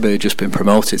 North Ferriby had just been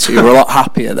promoted, so you were a lot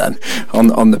happier then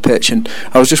on the pitch. And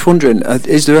I was just wondering,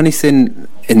 is there anything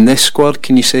in this squad?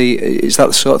 Can you see, is that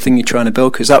the sort of thing you're trying to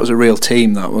build? Because that was a real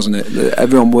team, that wasn't it?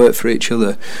 Everyone worked for each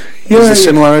other. Yeah, is there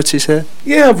similarities here?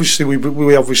 Yeah, obviously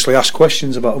we obviously ask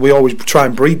questions about. We always try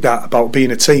and breed that about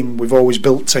being a team. We've always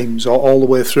built teams all the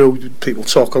way through. People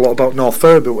talk a lot about North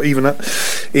Ferriby, but even at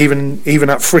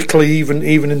Frickley,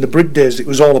 even in the Brid days, it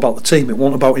was all about the team. It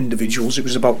wasn't about individuals. It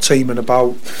was about team and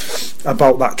about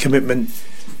that commitment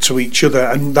to each other,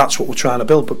 and that's what we're trying to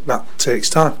build. But that takes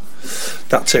time.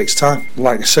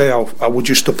 Like I say, I would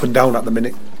just up and down at the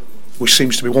minute, which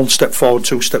seems to be 1 step forward,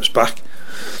 2 steps back.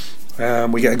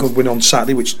 We get a good win on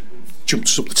Saturday, which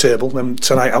jumps us up the table. Then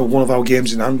tonight, one of our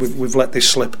games in hand, we've let this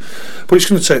slip. But it's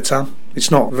going to take time. It's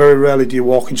not very rarely do you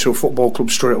walk into a football club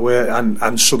straight away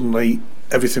and suddenly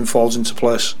everything falls into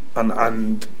place.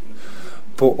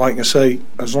 But like I say,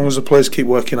 as long as the players keep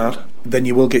working hard, then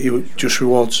you will get your just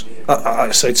rewards. I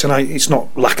say tonight, it's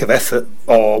not lack of effort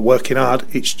or working hard.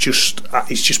 It's just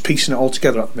piecing it all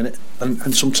together at the minute,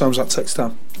 and sometimes that takes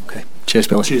time. Okay, cheers,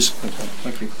 Billy. Cheers.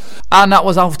 Thank you. And that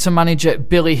was Alfreton manager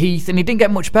Billy Heath, and he didn't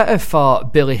get much better for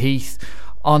Billy Heath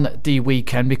on the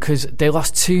weekend because they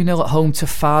lost 2-0 at home to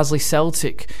Farsley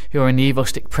Celtic, who are in the Evo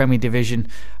Stick Premier Division,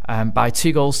 by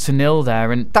 2-0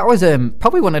 there. And that was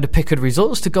probably one of the picked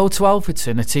results to go to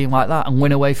Alfreton, a team like that, and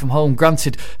win away from home.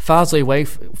 Granted,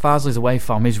 Farsley's away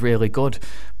form is really good,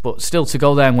 but still to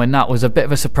go there and win that was a bit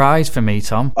of a surprise for me,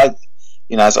 Tom.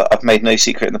 As I've made no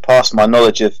secret in the past, my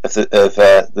knowledge of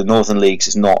the Northern Leagues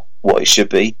is not what it should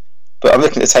be. But I'm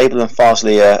looking at the table, and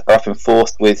Farsley are up in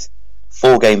 4th with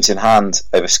 4 games in hand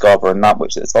over Scarborough and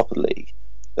Nantwich at the top of the league.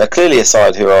 They're clearly a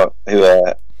side who are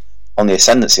on the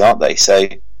ascendancy, aren't they? So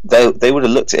they would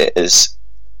have looked at it as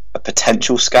a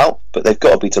potential scalp, but they've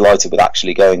got to be delighted with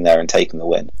actually going there and taking the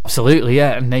win. Absolutely,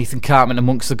 yeah. And Nathan Cartman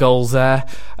amongst the goals there.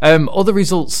 Other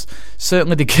results,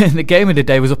 certainly the game of the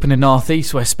day was up in the North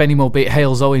East, where Spennymoor beat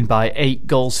Hales Owen by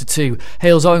 8-2.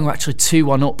 Hales Owen were actually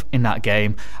 2-1 up in that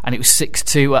game, and it was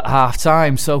 6-2 at half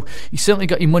time. So you certainly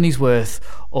got your money's worth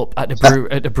up at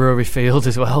the Brewery Field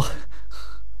as well.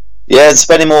 Yeah, and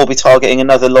Spennymoor will be targeting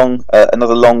another long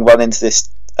run into this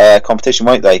competition,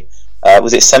 won't they?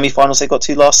 Was it semi-finals they got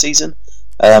to last season?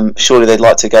 Surely they'd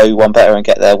like to go one better and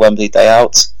get their Wembley day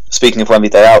out. Speaking of Wembley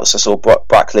day outs, I saw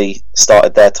Brackley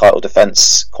started their title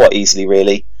defence quite easily,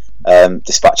 really,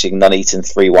 dispatching Nuneaton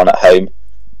 3-1 at home,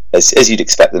 as you'd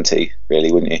expect them to,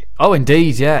 really, wouldn't you? Oh,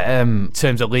 indeed, yeah, in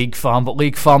terms of league form. But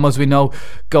league form, as we know,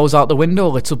 goes out the window a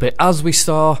little bit, as we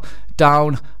saw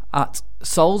down at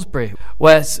Salisbury,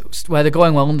 where they're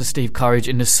going well under Steve Corridge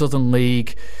in the Southern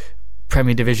League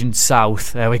Premier Division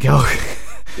South. There we go.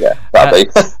 Yeah, that'll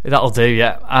do. That'll do,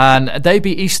 yeah. And they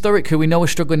beat East Thurrock, who we know are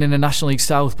struggling in the National League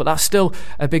South, but that's still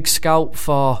a big scalp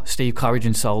for Steve Corridge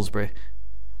in Salisbury.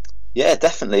 Yeah,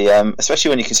 definitely. Especially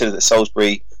when you consider that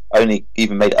Salisbury only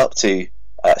even made it up to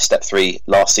Step 3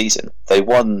 last season. They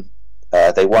won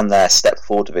their Step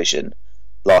 4 division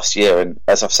last year, and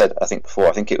as I've said, I think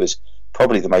it was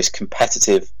probably the most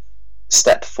competitive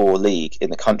Step 4 league in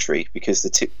the country, because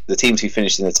the teams who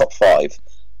finished in the top 5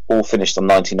 all finished on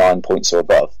 99 points or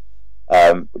above,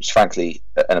 which is frankly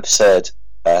an absurd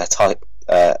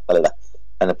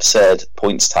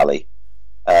points tally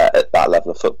at that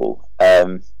level of football.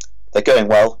 They're going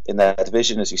well in their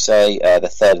division, as you say. They're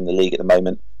 3rd in the league at the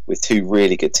moment, with 2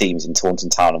 really good teams in Taunton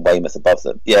Town and Weymouth above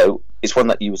them. Yeah, it's one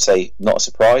that you would say not a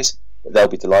surprise, but they'll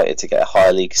be delighted to get a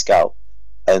higher league scalp.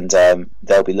 And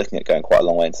they'll be looking at going quite a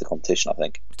long way into the competition, I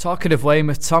think. Talking of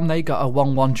Weymouth, Tom, they got a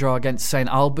 1-1 draw against St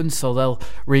Albans, so they'll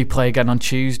replay again on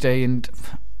Tuesday, and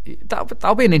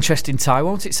that'll be an interesting tie,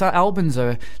 won't it? St Albans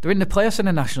they're in the playoffs in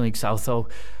the National League South, so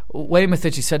Weymouth,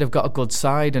 as you said, have got a good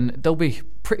side, and they'll be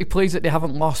pretty pleased that they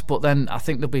haven't lost, but then I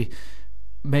think they'll be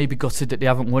maybe gutted that they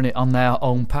haven't won it on their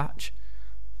own patch.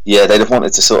 Yeah, they'd have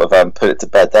wanted to sort of put it to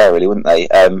bed there, really, wouldn't they?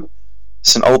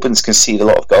 St Albans concede a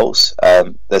lot of goals.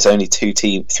 There's only three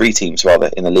teams rather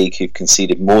in the league who've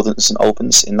conceded more than St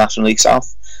Albans in National League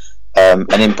South.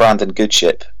 And in Brandon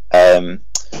Goodship,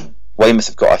 Weymouth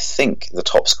have got, I think, the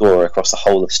top scorer across the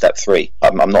whole of Step 3.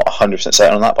 I'm not 100%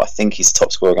 certain on that, but I think he's the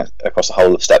top scorer across the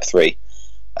whole of Step 3.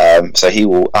 So he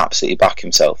will absolutely back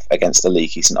himself against the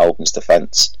leaky St Albans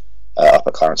defence up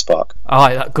at Clarence Park. All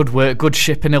right, that good work, good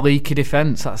ship in a leaky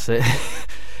defence. That's it.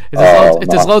 If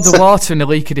there's loads of water in a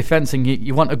leaky defence, and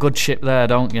you want a good ship there,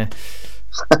 don't you?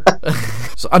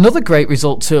 So another great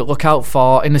result to look out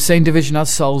for in the same division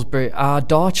as Salisbury are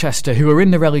Dorchester, who are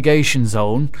in the relegation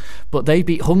zone, but they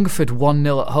beat Hungerford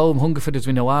 1-0 at home. Hungerford, as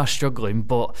we know, are struggling,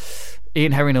 but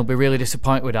Ian Herring will be really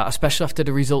disappointed with that, especially after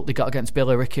the result they got against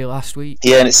Billericay last week.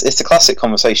 Yeah, and it's a classic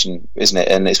conversation, isn't it?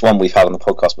 And it's one we've had on the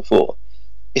podcast before.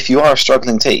 If you are a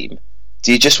struggling team,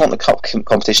 do you just want the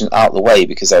competition out of the way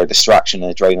because they're a distraction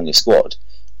and a drain on your squad?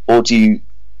 Or do you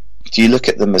look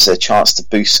at them as a chance to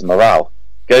boost some morale?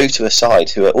 Go to a side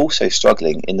who are also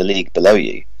struggling in the league below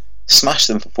you, smash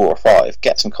them for 4 or 5,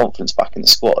 get some confidence back in the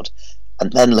squad,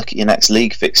 and then look at your next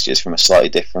league fixtures from a slightly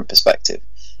different perspective.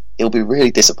 He'll be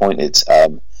really disappointed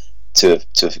to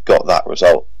have got that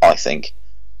result, I think,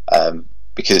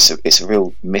 because it's a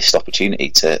real missed opportunity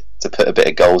to put a bit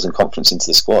of goals and confidence into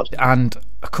the squad. And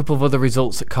a couple of other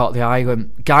results that caught the eye.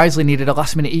 Guiseley needed a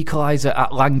last-minute equaliser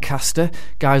at Lancaster.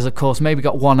 Guiseley, of course, maybe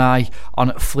got one eye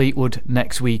on Fleetwood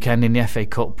next weekend in the FA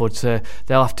Cup, but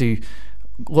they'll have to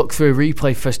look through a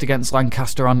replay first against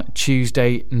Lancaster on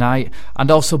Tuesday night. And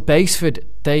also Baseford,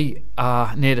 they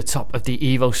are near the top of the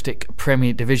Evo Stick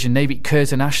Premier Division. They beat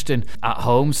Curzon Ashton at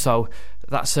home, so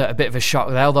that's a bit of a shock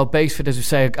there, although Baseford, as we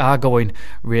say, are going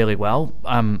really well.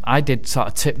 I did sort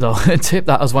of tip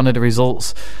that as one of the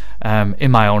results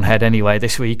in my own head anyway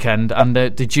this weekend, and they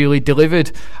duly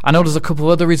delivered. I know there's a couple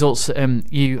of other results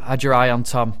you had your eye on,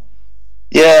 Tom.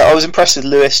 Yeah, I was impressed with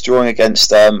Lewis drawing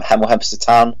against Hemel Hempstead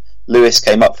Town. Lewis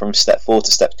came up from Step 4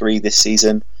 to Step 3 this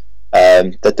season.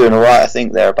 They're doing alright, I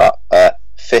think. They're about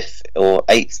 5th or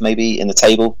 8th maybe in the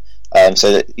table,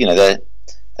 so that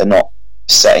they're not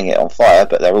setting it on fire,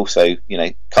 but they're also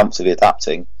comfortably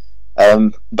adapting.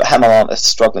 But Hemel aren't a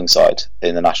struggling side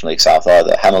in the National League South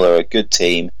either. Hemel are a good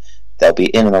team. They'll be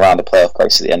in and around a playoff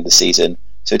place at the end of the season,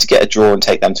 so to get a draw and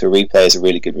take them to a replay is a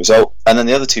really good result. And then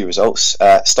the other two results,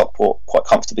 Stockport quite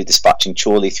comfortably dispatching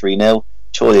Chorley 3-0.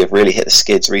 Chorley have really hit the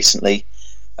skids recently,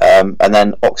 and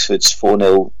then Oxford's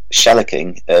 4-0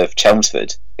 shellacking of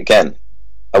Chelmsford. Again,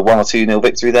 a 1 or 2-0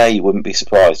 victory there, you wouldn't be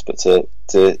surprised, but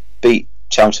to beat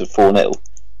Chelmsford 4-0,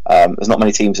 there's not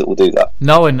many teams that will do that.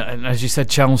 No, and as you said,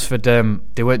 Chelmsford,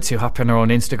 they weren't too happy on their own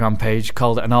Instagram page,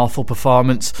 called it an awful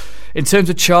performance. In terms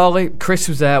of Chorley, Chris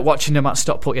was there watching them at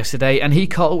Stockport yesterday, and he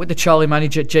caught up with the Chorley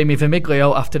manager, Jamie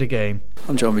Vermiglio, after the game.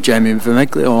 I'm joined with Jamie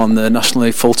Vermiglio on the National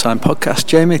League Full-Time Podcast.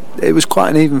 Jamie, it was quite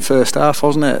an even first half,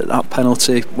 wasn't it? That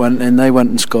penalty went in, they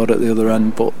went and scored at the other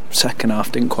end, but second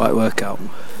half didn't quite work out.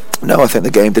 No, I think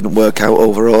the game didn't work out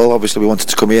overall. Obviously we wanted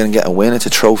to come here and get a win. It's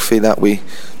a trophy that we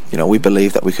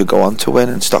believe that we could go on to win,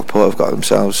 and Stockport have got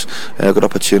themselves a good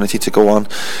opportunity to go on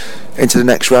into the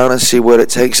next round and see where it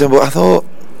takes them. But I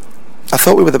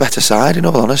thought we were the better side, in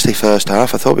all honesty, first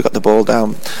half. I thought we got the ball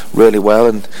down really well,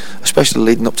 and especially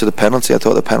leading up to the penalty, I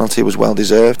thought the penalty was well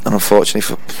deserved. And unfortunately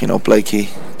for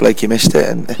Blakey missed it,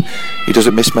 and he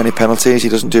doesn't miss many penalties. He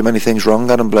doesn't do many things wrong,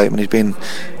 Adam Blakeman. He's been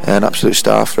an absolute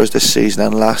star for us this season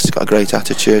and last. He's got a great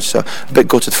attitude, so a bit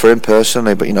gutted for him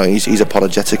personally, but he's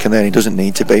apologetic in there, and he doesn't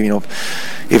need to be.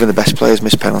 Even the best players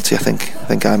miss penalty. I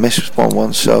think I missed one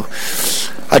once, so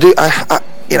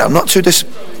I'm not too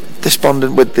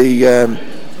despondent with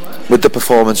the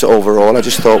performance overall. I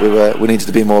just thought we needed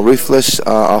to be more ruthless.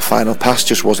 Our final pass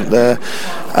just wasn't there,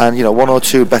 and 1 or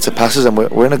 2 better passes, and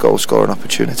we're in a goal scoring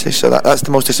opportunity. So that's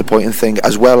the most disappointing thing,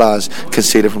 as well as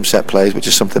conceding from set plays, which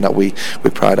is something that we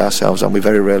pride ourselves on. We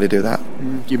very rarely do that.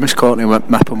 You missed Courtney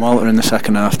Mappan-Walter in the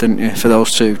second half, didn't you, for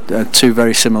those two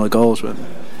very similar goals, weren't they?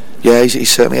 Yeah, he's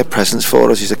certainly a presence for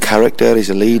us. He's a character. He's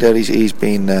a leader. He's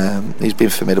been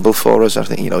formidable for us. I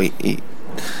think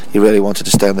he really wanted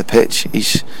to stay on the pitch.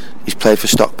 He's played for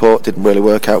Stockport, didn't really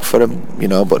work out for him,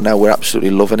 but now we're absolutely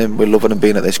loving him. We're loving him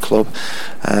being at this club,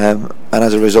 and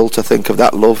as a result, I think, of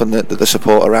that love and the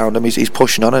support around him, he's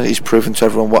pushing on, and he's proven to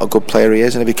everyone what a good player he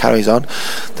is. And if he carries on,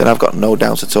 then I've got no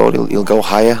doubts at all he'll go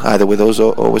higher, either with us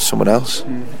or with someone else.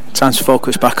 Time to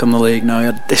focus back on the league now. You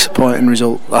had a disappointing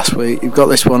result last week. You've got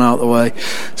this one out of the way,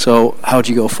 so how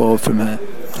do you go forward from here?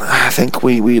 I think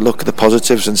we look at the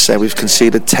positives and say we've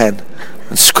conceded 10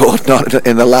 and scored not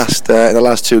in the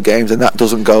last 2 games, and that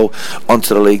doesn't go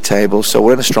onto the league table. So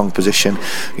we're in a strong position.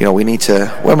 You know, we need to.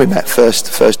 When we met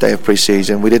first day of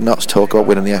pre-season, we did not talk about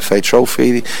winning the FA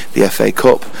Trophy, the FA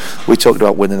Cup. We talked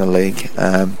about winning the league.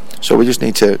 So we just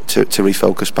need to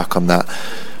refocus back on that.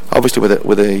 Obviously,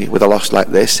 with a loss like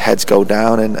this, heads go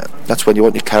down, and that's when you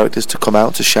want your characters to come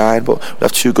out to shine. But we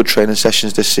have 2 good training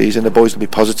sessions this season. The boys will be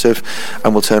positive,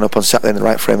 and we'll turn up on Saturday in the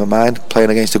right frame of mind, playing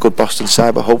against a good Boston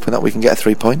side, but hoping that we can get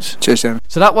 3 points. Cheers, Jamie.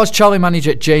 So that was Charlie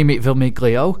manager Jamie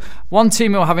Vilmiglio. One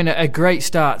team who are having a great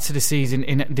start to the season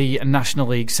in the National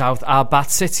League South are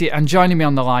Bath City, and joining me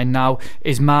on the line now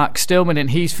is Mark Stillman, and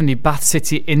he's from the Bath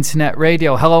City Internet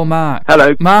Radio. Hello, Mark.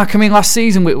 Hello. Mark, I mean, last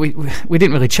season we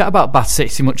didn't really chat about Bath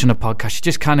City much on the podcast. You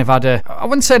just kind of had I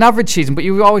wouldn't say an average season, but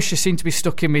you always just seemed to be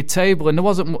stuck in mid-table, and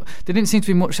there didn't seem to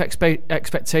be much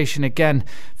expectation again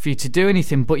for you to do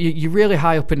anything, but you're really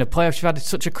high up in the playoffs. You've had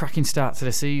such a cracking start to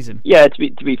the season. Yeah, to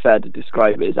be fair, to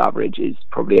describe it as average is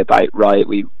probably about right.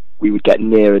 We would get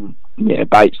near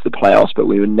about to the playoffs, but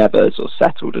we were never sort of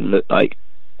settled and looked like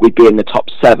we'd be in the top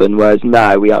 7, whereas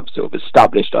now we have sort of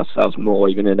established ourselves more,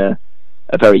 even in a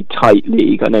very tight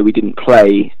league. I know we didn't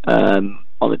play on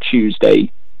a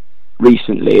Tuesday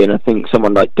recently, and I think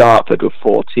someone like Dartford were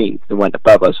 14th and went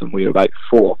above us, and we were about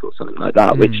 4th or something like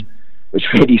that, which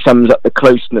really sums up the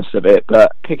closeness of it.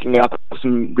 But picking up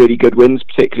some really good wins,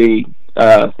 particularly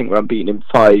I think we're unbeaten in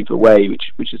 5 away,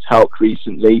 which has helped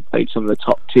recently. Played some of the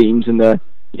top teams, and they're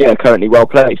currently well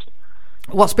placed.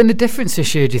 What's been the difference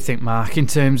this year, do you think, Mark, in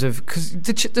terms of, because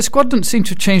the squad doesn't seem to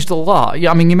have changed a lot?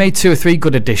 I mean, you made 2 or 3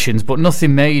 good additions, but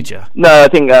nothing major. No, I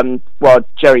think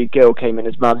Jerry Gill came in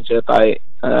as manager by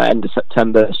end of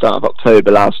September, start of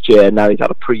October last year. Now he's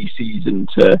had a pre-season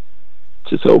to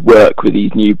sort of work with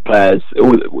these new players.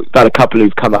 We've had a couple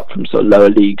who've come up from sort of lower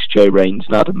leagues, Joe Rains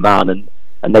and Adam Mann,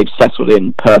 and they've settled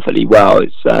in perfectly well.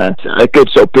 It's a good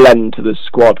sort of blend to the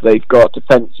squad they've got.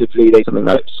 Defensively, they've something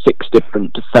like 6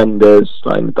 different defenders,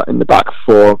 like in the back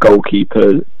 4.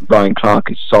 Goalkeeper Ryan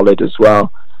Clark is solid as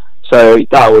well. So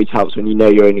that always helps when you know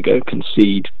you're only going to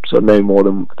concede sort of no more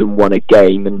than 1 a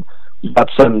game. And you've had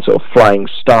some sort of flying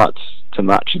starts to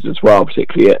matches as well,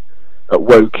 particularly at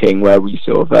Woking, where we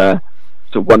sort of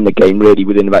won the game really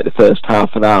within about the first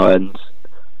half an hour. And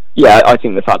yeah, I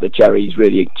think the fact that Jerry's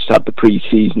really just had the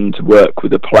pre-season to work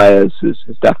with the players has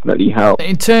definitely helped.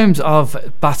 In terms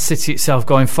of Bath City itself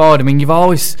going forward, I mean, you've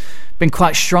always been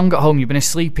quite strong at home. You've been a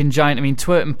sleeping giant. I mean,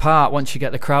 Twerton Park, once you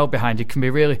get the crowd behind you, can be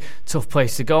a really tough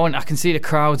place to go, and I can see the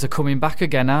crowds are coming back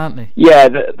again, aren't they? Yeah,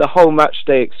 the whole match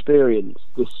day experience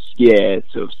this year,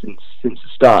 sort of since the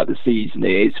start of the season,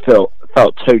 it's felt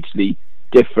totally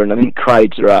different. I think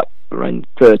crowds are up around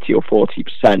 30 or 40%.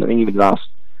 I think even last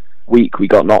week we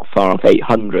got not far off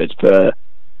 800 for a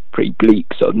pretty bleak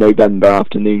sort of November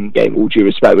afternoon game. All due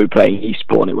respect, we were playing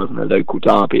Eastbourne, it wasn't a local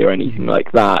derby or anything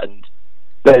like that, and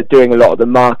they're doing a lot of the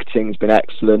marketing's been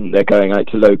excellent. They're going out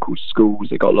to local schools,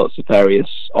 they've got lots of various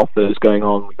offers going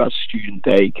on. We've got student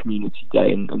day, community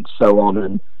day, and so on,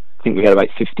 and I think we had about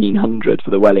 1,500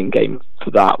 for the Welling game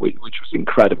for that, which was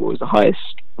incredible. It was the highest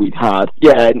we'd had.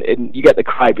 Yeah, and you get the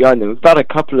crowd behind them. We've had a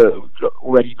couple of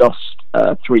already lost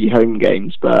 3 home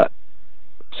games, but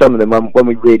some of them, when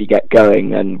we really get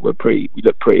going, and we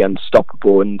look pretty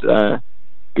unstoppable, and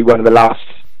be one of the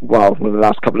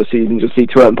last couple of seasons you'll see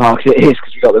Twerton Park as it is,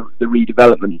 because we've got the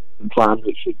redevelopment plan,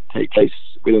 which should take place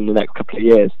within the next couple of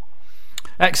years.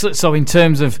 Excellent. So in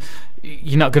terms of,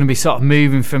 you're not going to be sort of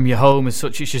moving from your home as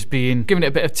such, it's just giving it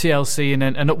a bit of TLC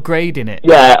and upgrading it.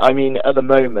 Yeah, I mean, at the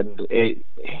moment,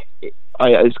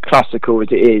 as classical as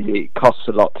it is, it costs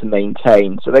a lot to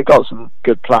maintain. So they've got some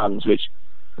good plans, which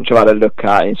I've had a look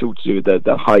at. It's all to do with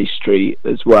the high street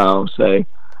as well. So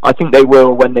I think they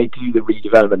will, when they do the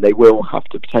redevelopment, they will have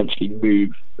to potentially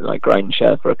move like ground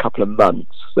share for a couple of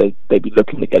months. So they'd be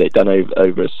looking to get it done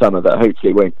over a summer that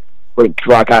hopefully won't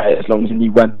drag out as long as a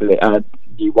new Wembley,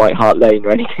 new White Hart Lane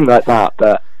or anything like that.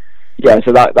 But yeah,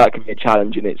 so that can be a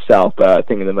challenge in itself. But I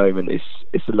think at the moment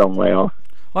it's a long way off.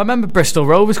 Well, I remember Bristol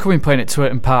Rovers coming playing at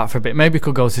Twerton Park for a bit. Maybe we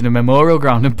could go to the Memorial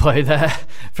Ground and play there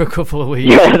for a couple of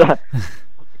weeks.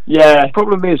 Yeah, the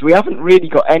problem is we haven't really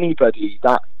got anybody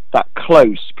that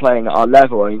close playing at our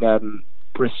level. I mean,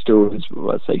 Bristol is,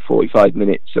 let's say, 45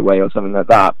 minutes away or something like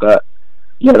that. But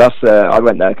yeah, I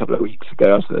went there a couple of weeks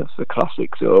ago. That's the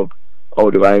classic sort of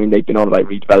older way. I mean, they've been on about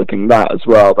redeveloping that as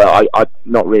well, but I'm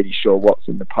not really sure what's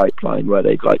in the pipeline where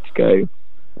they'd like to go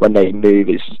when they move.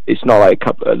 It's not like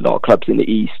a lot of clubs in the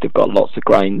east have got lots of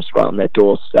grounds right on their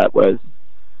doorstep, whereas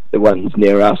the ones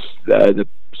near us, the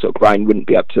sort of ground wouldn't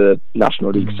be up to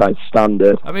National League side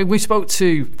standard. I mean, we spoke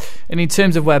to, and in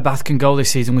terms of where Bath can go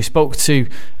this season, we spoke to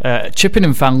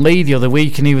Chippenham fan Lee the other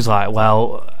week, and he was like,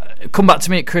 well, come back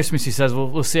to me at Christmas, he says,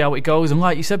 we'll see how it goes. And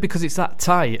like you said, because it's that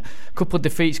tight, a couple of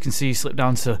defeats can see you slip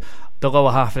down to the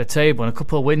lower half of the table, and a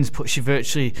couple of wins puts you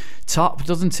virtually top,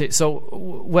 doesn't it? So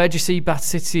where do you see Bath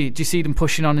City? Do you see them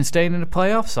pushing on and staying in the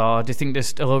playoffs, or do you think there's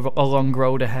still a long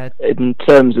road ahead? In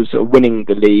terms of sort of winning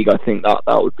the league, I think that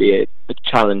would be a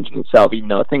challenge in itself, even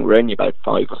though I think we're only about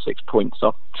 5 or 6 points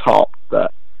off top.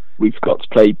 But we've got to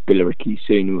play Billericay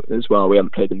soon as well. We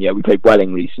haven't played them yet. We played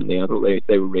Welling recently. I thought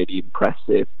they were really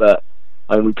impressive, but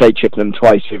we played Chippenham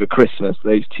twice over Christmas.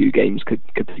 Those 2 games could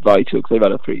be vital because they've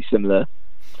had a pretty similar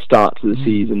start to the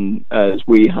season as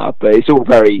we have, but it's all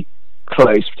very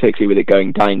close, particularly with it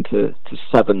going down to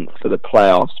 7th for the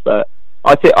playoffs. But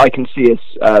I think I can see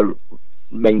us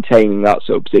maintaining that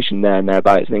sort of position there and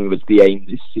thereabouts. I think it was the aim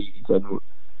this season.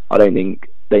 I don't think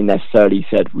they necessarily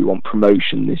said we want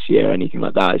promotion this year or anything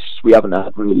like that. It's just, we haven't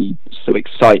had really sort of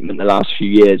excitement the last few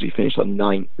years. We finished on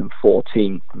 9th and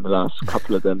 14th in the last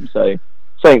couple of them, so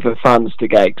something for fans to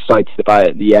get excited about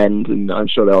at the end, and I'm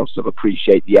sure they'll sort of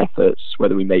appreciate the efforts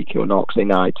whether we make it or not, because they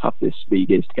know how tough this league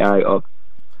is to get out of.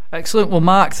 Excellent. Well,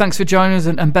 Mark, thanks for joining us,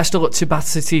 and best of luck to Bath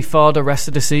City for the rest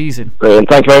of the season. Brilliant.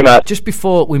 Thank you very much. Just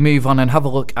before we move on and have a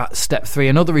look at Step 3,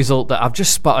 another result that I've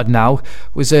just spotted now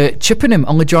was Chippenham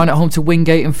only drawing at home to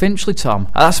Wingate and Finchley, Tom.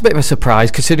 That's a bit of a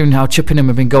surprise considering how Chippenham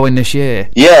have been going this year.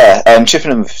 Yeah,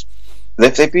 Chippenham,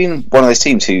 they've been one of those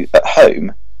teams who, at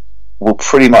home, will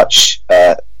pretty much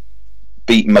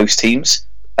beat most teams.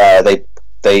 They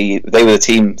were the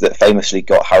team that famously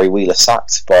got Harry Wheeler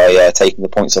sacked by taking the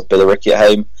points off Billericay at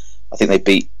home. I think they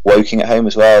beat Woking at home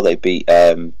as well. They beat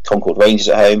Concord Rangers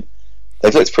at home.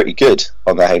 They've looked pretty good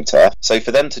on their home turf. So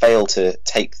for them to fail to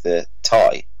take the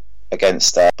tie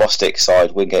against Bostik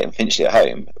side Wingate and Finchley at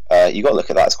home, you got to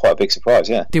look at that as quite a big surprise.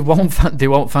 Yeah, they won't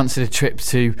fancy the trip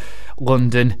to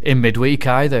London in midweek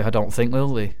either, I don't think,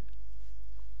 will they?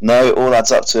 No, it all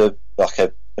adds up to like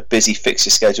a busy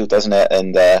fixture schedule, doesn't it?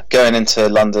 And going into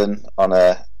London on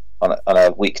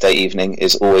a weekday evening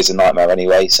is always a nightmare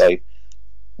anyway. So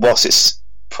whilst it's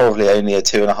probably only a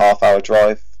 2.5 hour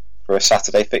drive for a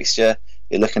Saturday fixture,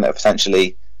 you're looking at a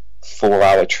potentially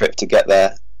 4-hour trip to get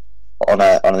there on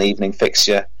an evening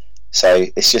fixture. So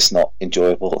it's just not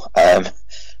enjoyable.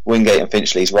 Wingate and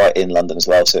Finchley's right in London as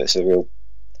well, so it's a real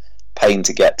pain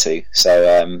to get to.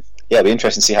 So yeah, it'll be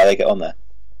interesting to see how they get on there.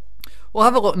 We'll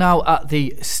have a look now at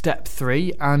the Step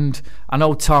 3, and I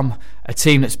know, Tom, a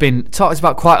team that's been talked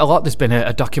about quite a lot. There's been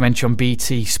a documentary on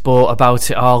BT Sport about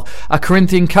it all. Are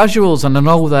Corinthian Casuals, and I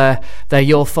know they're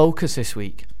your focus this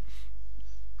week.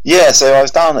 Yeah, so I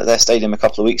was down at their stadium a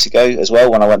couple of weeks ago as well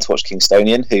when I went to watch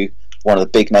Kingstonian, who one of the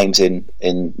big names in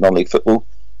non-league football.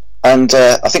 And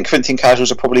I think Corinthian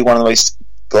Casuals are probably one of the most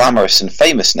glamorous and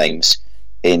famous names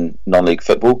in non-league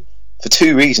football for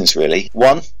 2 reasons, really.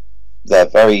 One, they're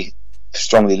very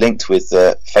strongly linked with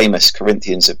the famous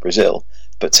Corinthians of Brazil,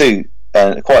 but 2,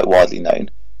 and quite widely known,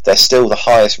 they're still the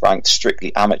highest ranked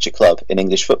strictly amateur club in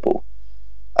English football.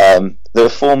 They were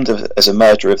formed as a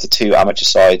merger of the 2 amateur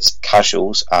sides,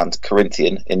 Casuals and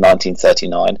Corinthian, in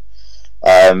 1939,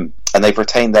 and they've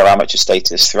retained their amateur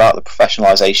status throughout the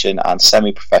professionalisation and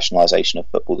semi-professionalisation of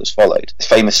football that's followed.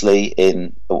 Famously,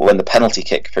 when the penalty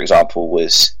kick, for example,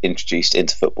 was introduced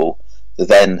into football, the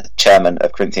then chairman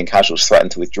of Corinthian Casuals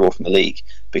threatened to withdraw from the league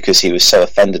because he was so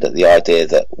offended at the idea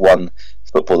that one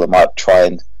footballer might try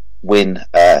and win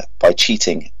by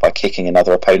cheating, by kicking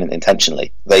another opponent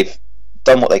intentionally. They've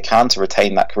done what they can to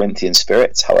retain that Corinthian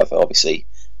spirit. However, obviously,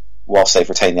 whilst they've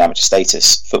retained the amateur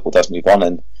status, football does move on,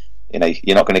 and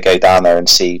you're not going to go down there and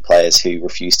see players who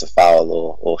refuse to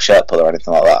foul or shirt pull or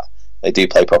anything like that. They do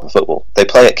play proper football. They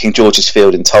play at King George's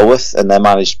Field in Tolworth, and they're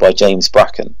managed by James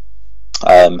Bracken.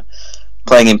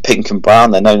 Playing in pink and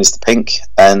brown, they're known as the Pink,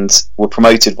 and were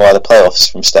promoted via the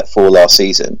playoffs from Step 4 last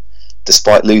season,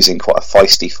 despite losing quite a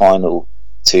feisty final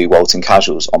to Walton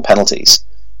Casuals on penalties.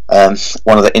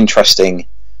 One of the interesting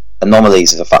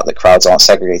anomalies of the fact that crowds aren't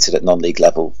segregated at non-league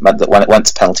level meant that when it went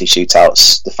to penalty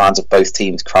shootouts, the fans of both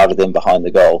teams crowded in behind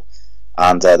the goal,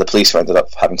 and the police ended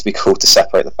up having to be called to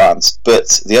separate the fans.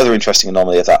 But the other interesting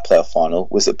anomaly of that playoff final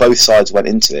was that both sides went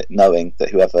into it knowing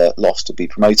that whoever lost would be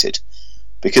promoted.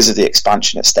 Because of the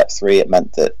expansion at Step 3, it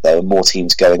meant that there were more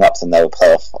teams going up than there were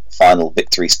playoff final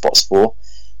victory spots for.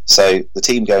 So the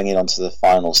team going in onto the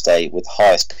finals day with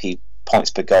highest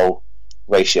points per goal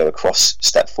ratio across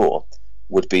Step 4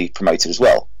 would be promoted as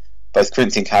well. Both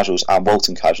Corinthian Casuals and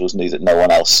Walton Casuals knew that no one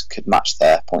else could match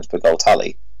their points per goal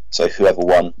tally, so whoever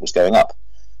won was going up.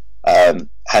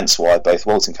 Hence why both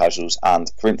Walton Casuals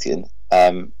and Corinthian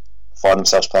find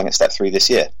themselves playing at Step 3 this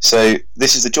year. So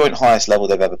this is the joint highest level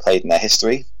they've ever played in their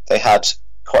history. They had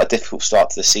quite a difficult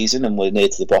start to the season and were near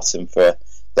to the bottom for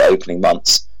the opening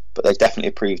months, but they've definitely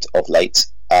improved of late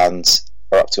and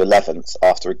are up to 11th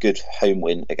after a good home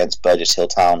win against Burgess Hill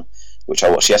Town, which I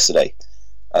watched yesterday.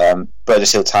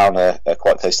 Burgess Hill Town are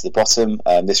quite close to the bottom.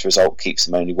 This result keeps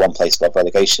them only one place above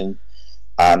relegation,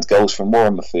 and goals from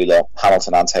Warren Mafula,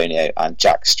 Hamilton Antonio and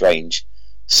Jack Strange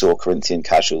saw Corinthian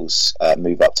Casuals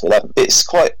move up to 11th. It's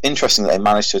quite interesting that they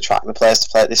managed to attract the players to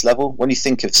play at this level. When you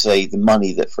think of, say, the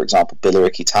money that, for example,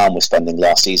 Billericay Town was spending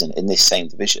last season in this same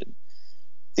division,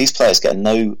 these players get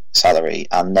no salary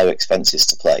and no expenses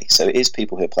to play. So it is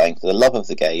people who are playing for the love of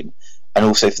the game and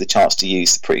also for the chance to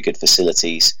use the pretty good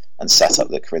facilities and setup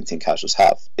that Corinthian Casuals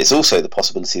have. It's also the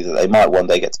possibility that they might one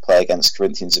day get to play against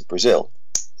Corinthians of Brazil.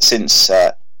 Since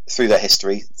through their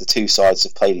history, the two sides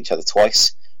have played each other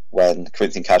twice when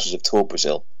Corinthian Casuals have toured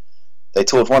Brazil. They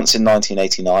toured once in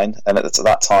 1989, and at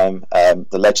that time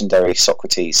the legendary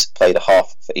Socrates played a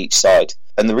half for each side.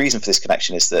 And the reason for this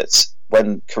connection is that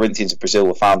when Corinthians of Brazil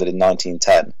were founded in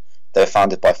 1910, they were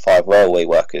founded by 5 railway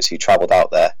workers who travelled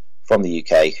out there from the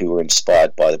UK who were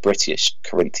inspired by the British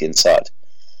Corinthian side.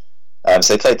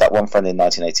 So they played that one friendly in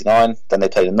 1989, then they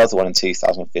played another one in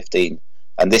 2015,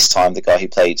 and this time the guy who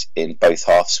played in both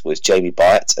halves was Jamie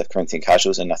Byatt of Corinthian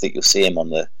Casuals, and I think you'll see him on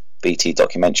the BT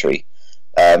documentary.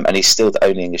 And he's still the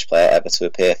only English player ever to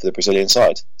appear for the Brazilian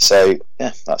side. So,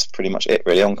 yeah, that's pretty much it,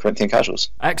 really, on Corinthian Casuals.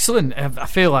 Excellent. I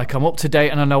feel like I'm up to date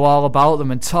and I know all about them.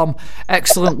 And Tom,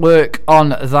 excellent work on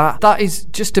that. That is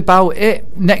just about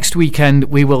it. Next weekend,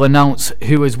 we will announce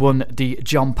who has won the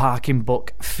John Parkin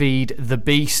book, Feed the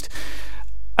Beast.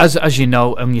 As you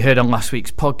know, and you heard on last week's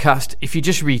podcast, if you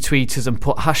just retweet us and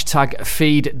put hashtag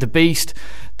FeedTheBeast,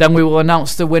 then we will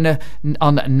announce the winner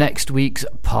on next week's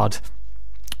pod.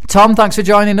 Tom, thanks for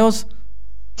joining us.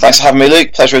 Thanks for having me,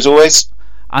 Luke. Pleasure as always.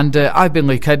 And I've been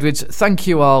Luke Edwards. Thank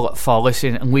you all for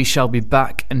listening, and we shall be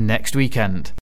back next weekend.